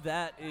how much of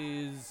that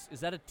is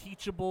that a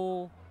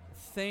teachable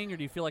thing, or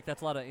do you feel like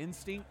that's a lot of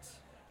instinct?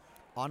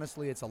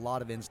 Honestly, it's a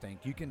lot of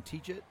instinct. You can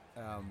teach it,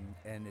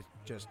 and it's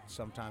just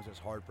sometimes it's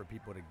hard for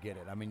people to get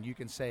it. I mean, you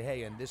can say,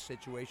 hey, in this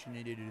situation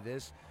you need to do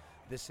this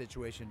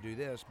situation do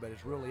this, but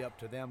it's really up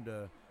to them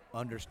to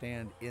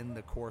understand in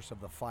the course of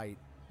the fight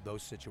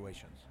those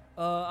situations.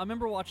 I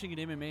remember watching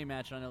an MMA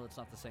match, and I know that's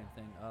not the same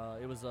thing.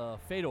 It was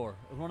Fedor.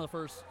 It was one of the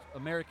first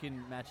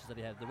American matches that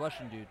he had, the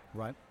Russian dude.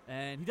 Right.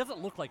 And he doesn't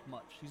look like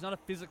much. He's not a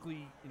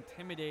physically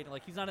intimidating,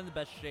 like he's not in the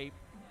best shape.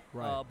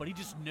 Right. But he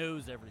just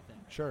knows everything.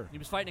 Sure. He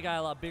was fighting a guy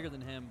a lot bigger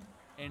than him.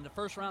 And in the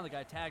first round, the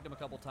guy tagged him a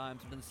couple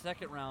times. But in the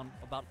second round,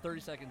 about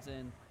 30 seconds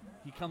in,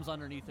 he comes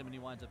underneath him and he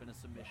winds up in a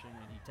submission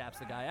and he taps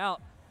the guy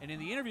out. And in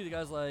the interview, the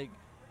guy's like,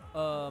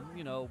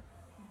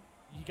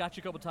 he got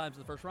you a couple times in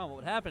the first round. What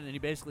would happen? And he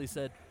basically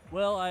said,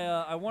 well,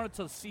 I wanted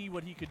to see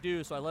what he could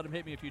do, so I let him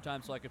hit me a few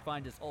times so I could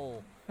find his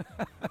hole.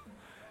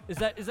 Is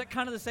that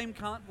kind of the same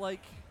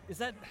is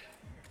that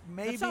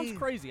Maybe. That sounds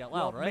crazy out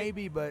loud, well, right?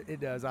 Maybe, but it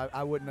does.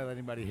 I wouldn't let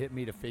anybody hit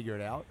me to figure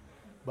it out,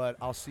 but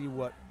I'll see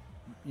what,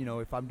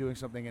 if I'm doing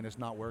something and it's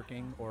not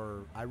working,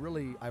 or I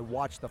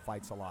watch the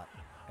fights a lot,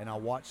 and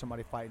I'll watch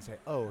somebody fight and say,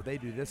 oh, they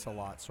do this a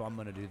lot, so I'm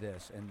going to do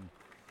this, and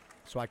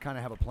so I kind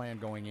of have a plan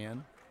going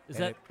in. Is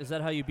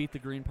that how you beat the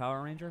Green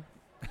Power Ranger?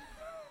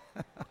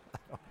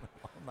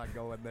 I'm not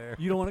going there.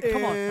 You don't want to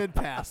come on. And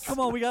pass. Come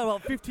on, we got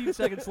about 15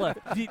 seconds left.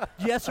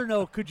 Yes or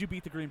no? Could you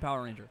beat the Green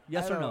Power Ranger?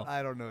 Yes or no?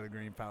 I don't know the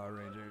Green Power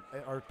Ranger.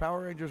 Are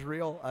Power Rangers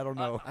real? I don't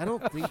know. I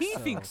don't think He so.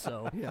 thinks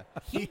so. Yeah.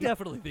 He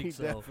definitely thinks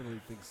He so. definitely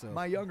thinks so.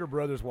 My younger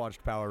brothers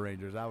watched Power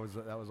Rangers. That was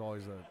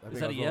always I think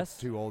that I a was yes?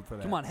 too old for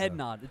that. Come on, head so.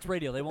 nod. It's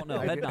radio. They won't know.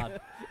 I Head get-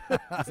 nod.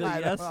 Is that a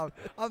yes?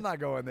 I'm not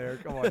going there.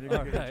 Come on, you're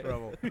going to get in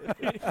trouble.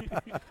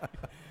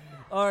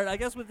 All right, I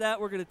guess with that,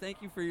 we're going to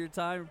thank you for your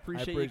time.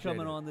 Appreciate you appreciate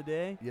coming it. on the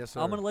day. Yes,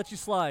 sir. I'm going to let you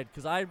slide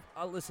because I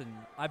listen.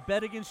 I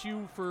bet against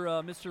you for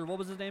Mr. What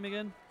was his name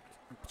again?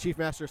 Chief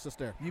Master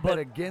Sestair. You But- bet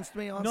against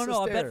me on No,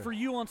 Sestair? I bet for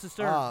you on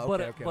Sestair. Ah, but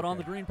okay, but on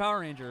okay. the Green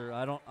Power Ranger,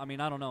 I don't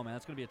know, man.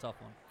 It's going to be a tough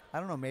one. I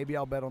don't know. Maybe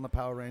I'll bet on the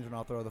Power Ranger and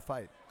I'll throw the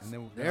fight. And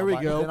then There I'll we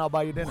buy- go. Then I'll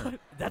buy you dinner. What?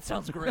 That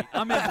sounds great.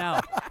 I'm in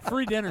now.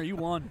 Free dinner. You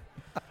won.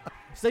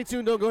 Stay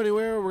tuned. Don't go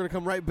anywhere. We're going to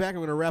come right back. I'm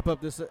going to wrap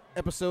up this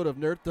episode of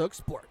Nerd Thug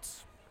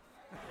Sports.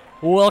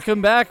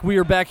 Welcome back. We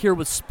are back here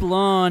with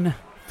Splon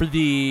for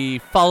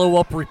the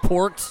follow-up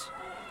report.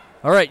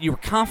 All right, you were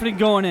confident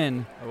going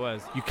in. I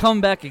was. You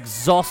come back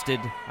exhausted.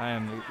 I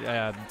am.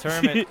 The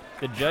tournament,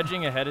 the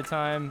judging ahead of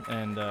time,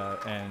 and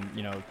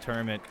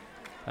tournament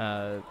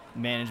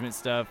management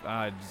stuff.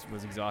 I just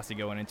was exhausted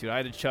going into it. I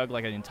had to chug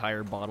like an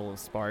entire bottle of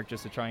Spark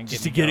just to try and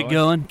get it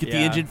going, get the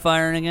engine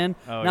firing again.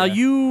 Oh, now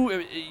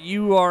yeah.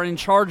 you are in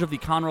charge of the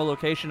Conroe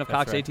location of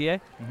That's Cox right.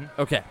 ATA. Mhm.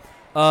 Okay.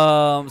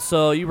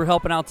 So you were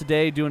helping out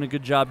today, doing a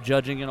good job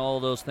judging and all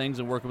those things,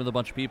 and working with a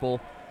bunch of people,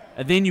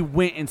 and then you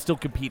went and still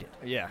competed.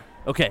 Yeah.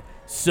 Okay.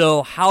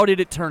 So how did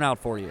it turn out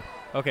for you?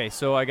 Okay,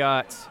 so I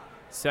got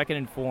second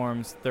in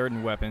forms, third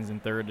in weapons,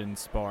 and third in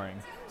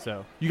sparring.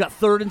 So You got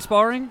third in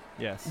sparring?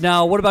 yes.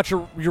 Now, what about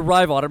your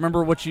rival? I don't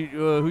remember what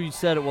who you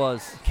said it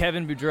was.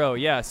 Kevin Boudreau,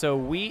 yeah. So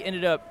we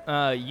ended up,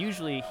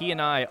 usually he and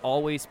I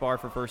always spar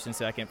for first and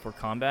second for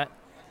combat.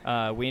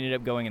 We ended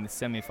up going in the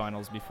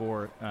semifinals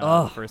before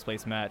the first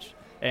place match.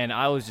 And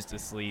I was just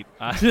asleep.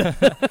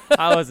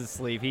 I was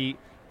asleep. He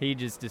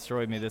just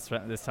destroyed me this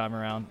time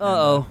around.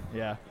 Uh-oh.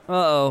 Yeah.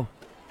 Uh-oh.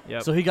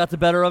 Yep. So he got the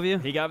better of you?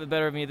 He got the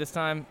better of me this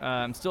time.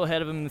 I'm still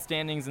ahead of him in the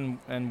standings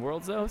and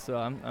worlds though, so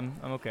I'm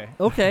okay.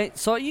 Okay,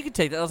 so you can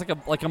take that.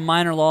 That's like a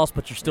minor loss,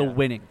 but you're still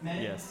winning.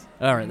 Yes.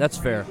 All right, that's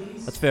fair.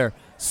 That's fair.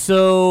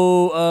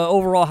 So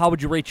overall, how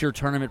would you rate your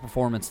tournament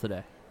performance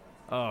today?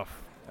 Oh,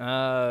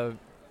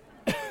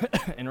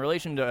 in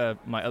relation to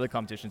my other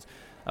competitions,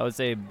 I would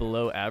say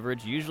below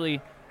average. Usually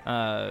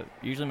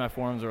my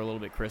forms are a little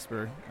bit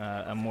crisper.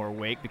 I'm more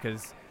awake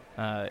because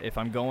if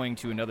I'm going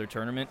to another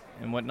tournament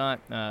and whatnot,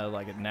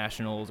 like at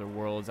nationals or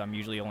worlds, I'm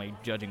usually only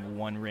judging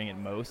one ring at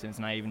most, and it's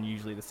not even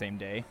usually the same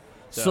day.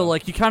 So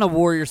like you kind of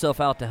wore yourself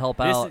out to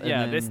help out.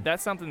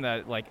 That's something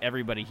that like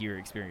everybody here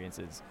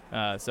experiences.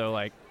 So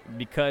like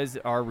because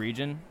our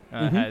region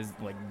has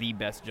like the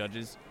best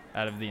judges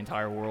out of the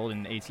entire world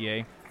in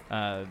ATA,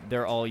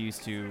 they're all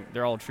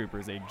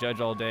troopers. They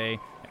judge all day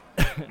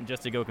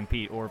just to go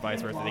compete, or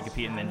vice versa. They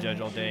compete and then judge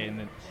all day, and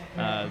then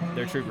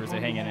they're troopers. They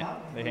hang in it.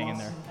 They hang in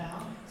there.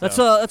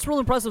 That's real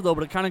impressive though.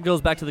 But it kind of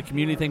goes back to the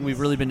community thing we've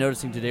really been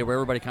noticing today, where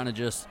everybody kind of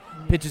just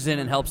pitches in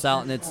and helps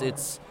out, and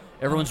it's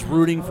everyone's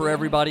rooting for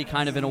everybody,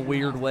 kind of in a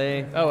weird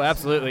way. Oh,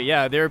 absolutely,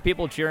 yeah. There are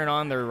people cheering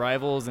on their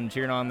rivals and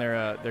cheering on their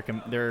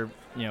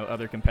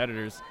other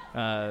competitors,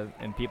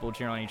 and people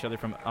cheering on each other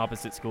from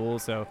opposite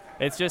schools. So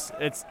it's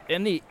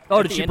in the.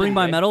 Oh, did she bring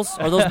my medals?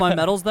 Are those my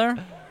medals there?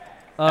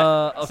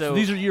 So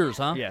these are yours,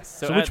 huh? Yes.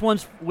 So which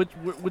one's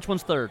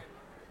third?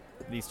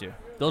 These two.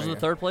 Those are the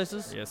third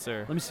places? Yes,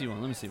 sir. Let me see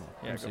one.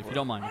 Yeah, if you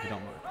don't mind.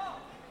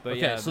 But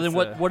okay, yeah, so then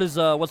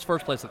what's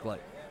first place look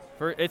like?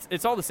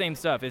 It's all the same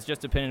stuff. It's just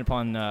dependent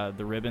upon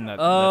the ribbon that's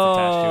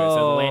attached to it.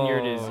 So the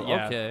lanyard is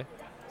okay.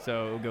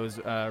 So it goes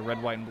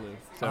red, white, and blue.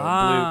 So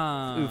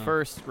blue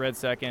first, red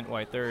second,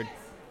 white third,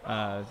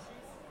 and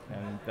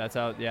that's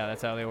how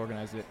they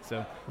organize it.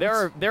 So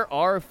there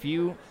are a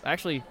few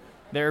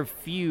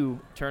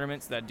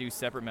tournaments that do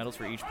separate medals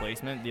for each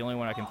placement. The only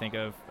one I can think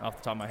of off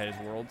the top of my head is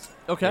Worlds.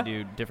 Okay. They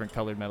do different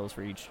colored medals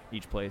for each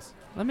place.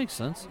 That makes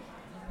sense.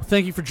 Well,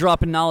 thank you for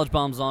dropping knowledge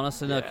bombs on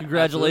us, and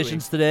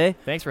congratulations today.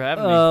 Thanks for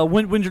having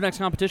me. When's your next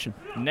competition?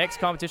 Next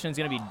competition is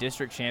going to be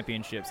district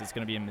championships. It's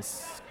going to be in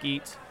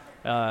Mesquite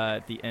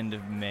at the end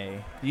of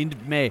May. The end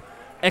of May.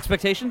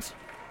 Expectations?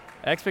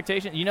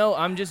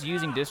 I'm just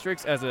using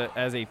districts as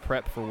a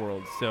prep for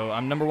Worlds. So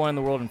I'm number 1 in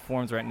the world in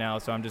forms right now,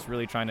 so I'm just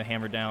really trying to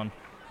hammer down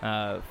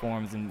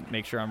forms and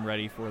make sure I'm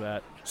ready for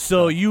that.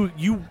 So you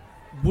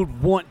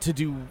would want to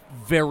do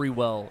very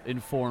well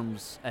in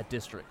forms at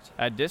district.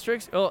 At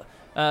districts? Oh,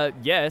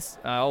 yes.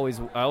 I always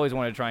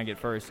wanted to try and get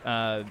first.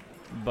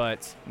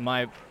 But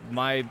my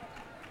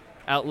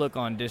outlook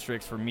on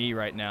districts for me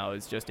right now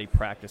is just a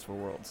practice for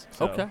Worlds.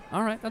 So. Okay.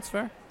 All right. That's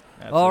fair.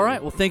 Absolutely. All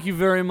right. Well, thank you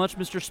very much,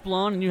 Mr.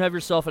 Splon, and you have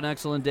yourself an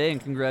excellent day,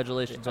 and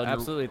congratulations on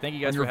absolutely. Thank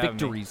you guys your for having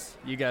victories.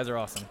 Me. You guys are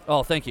awesome.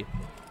 Oh, thank you.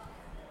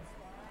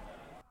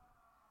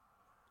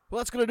 Well,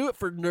 that's going to do it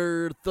for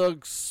Nerd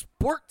Thug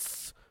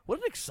Sports. What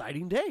an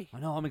exciting day. I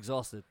know, I'm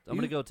exhausted. I'm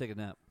going to go take a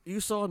nap. You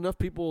saw enough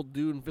people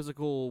doing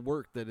physical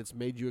work that it's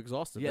made you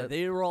exhausted. Yeah,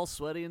 they were all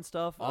sweaty and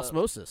stuff.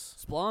 Osmosis.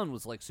 Splon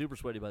was like super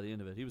sweaty by the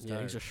end of it. He was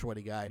tired. He's a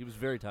sweaty guy. He was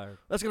very tired.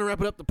 That's going to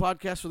wrap it up. The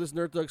podcast for this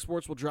Nerd Thug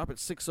Sports will drop at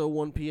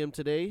 6:01 p.m.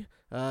 today.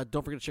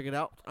 Don't forget to check it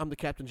out. I'm the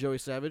Captain Joey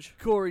Savage.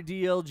 Corey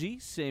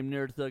DLG, same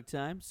Nerd Thug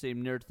time,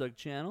 same Nerd Thug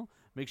channel.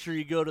 Make sure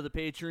you go to the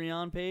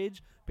Patreon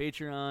page,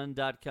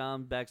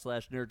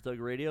 patreon.com/Nerd Thug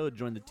Radio, and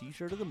join the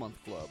T-Shirt of the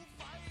Month Club.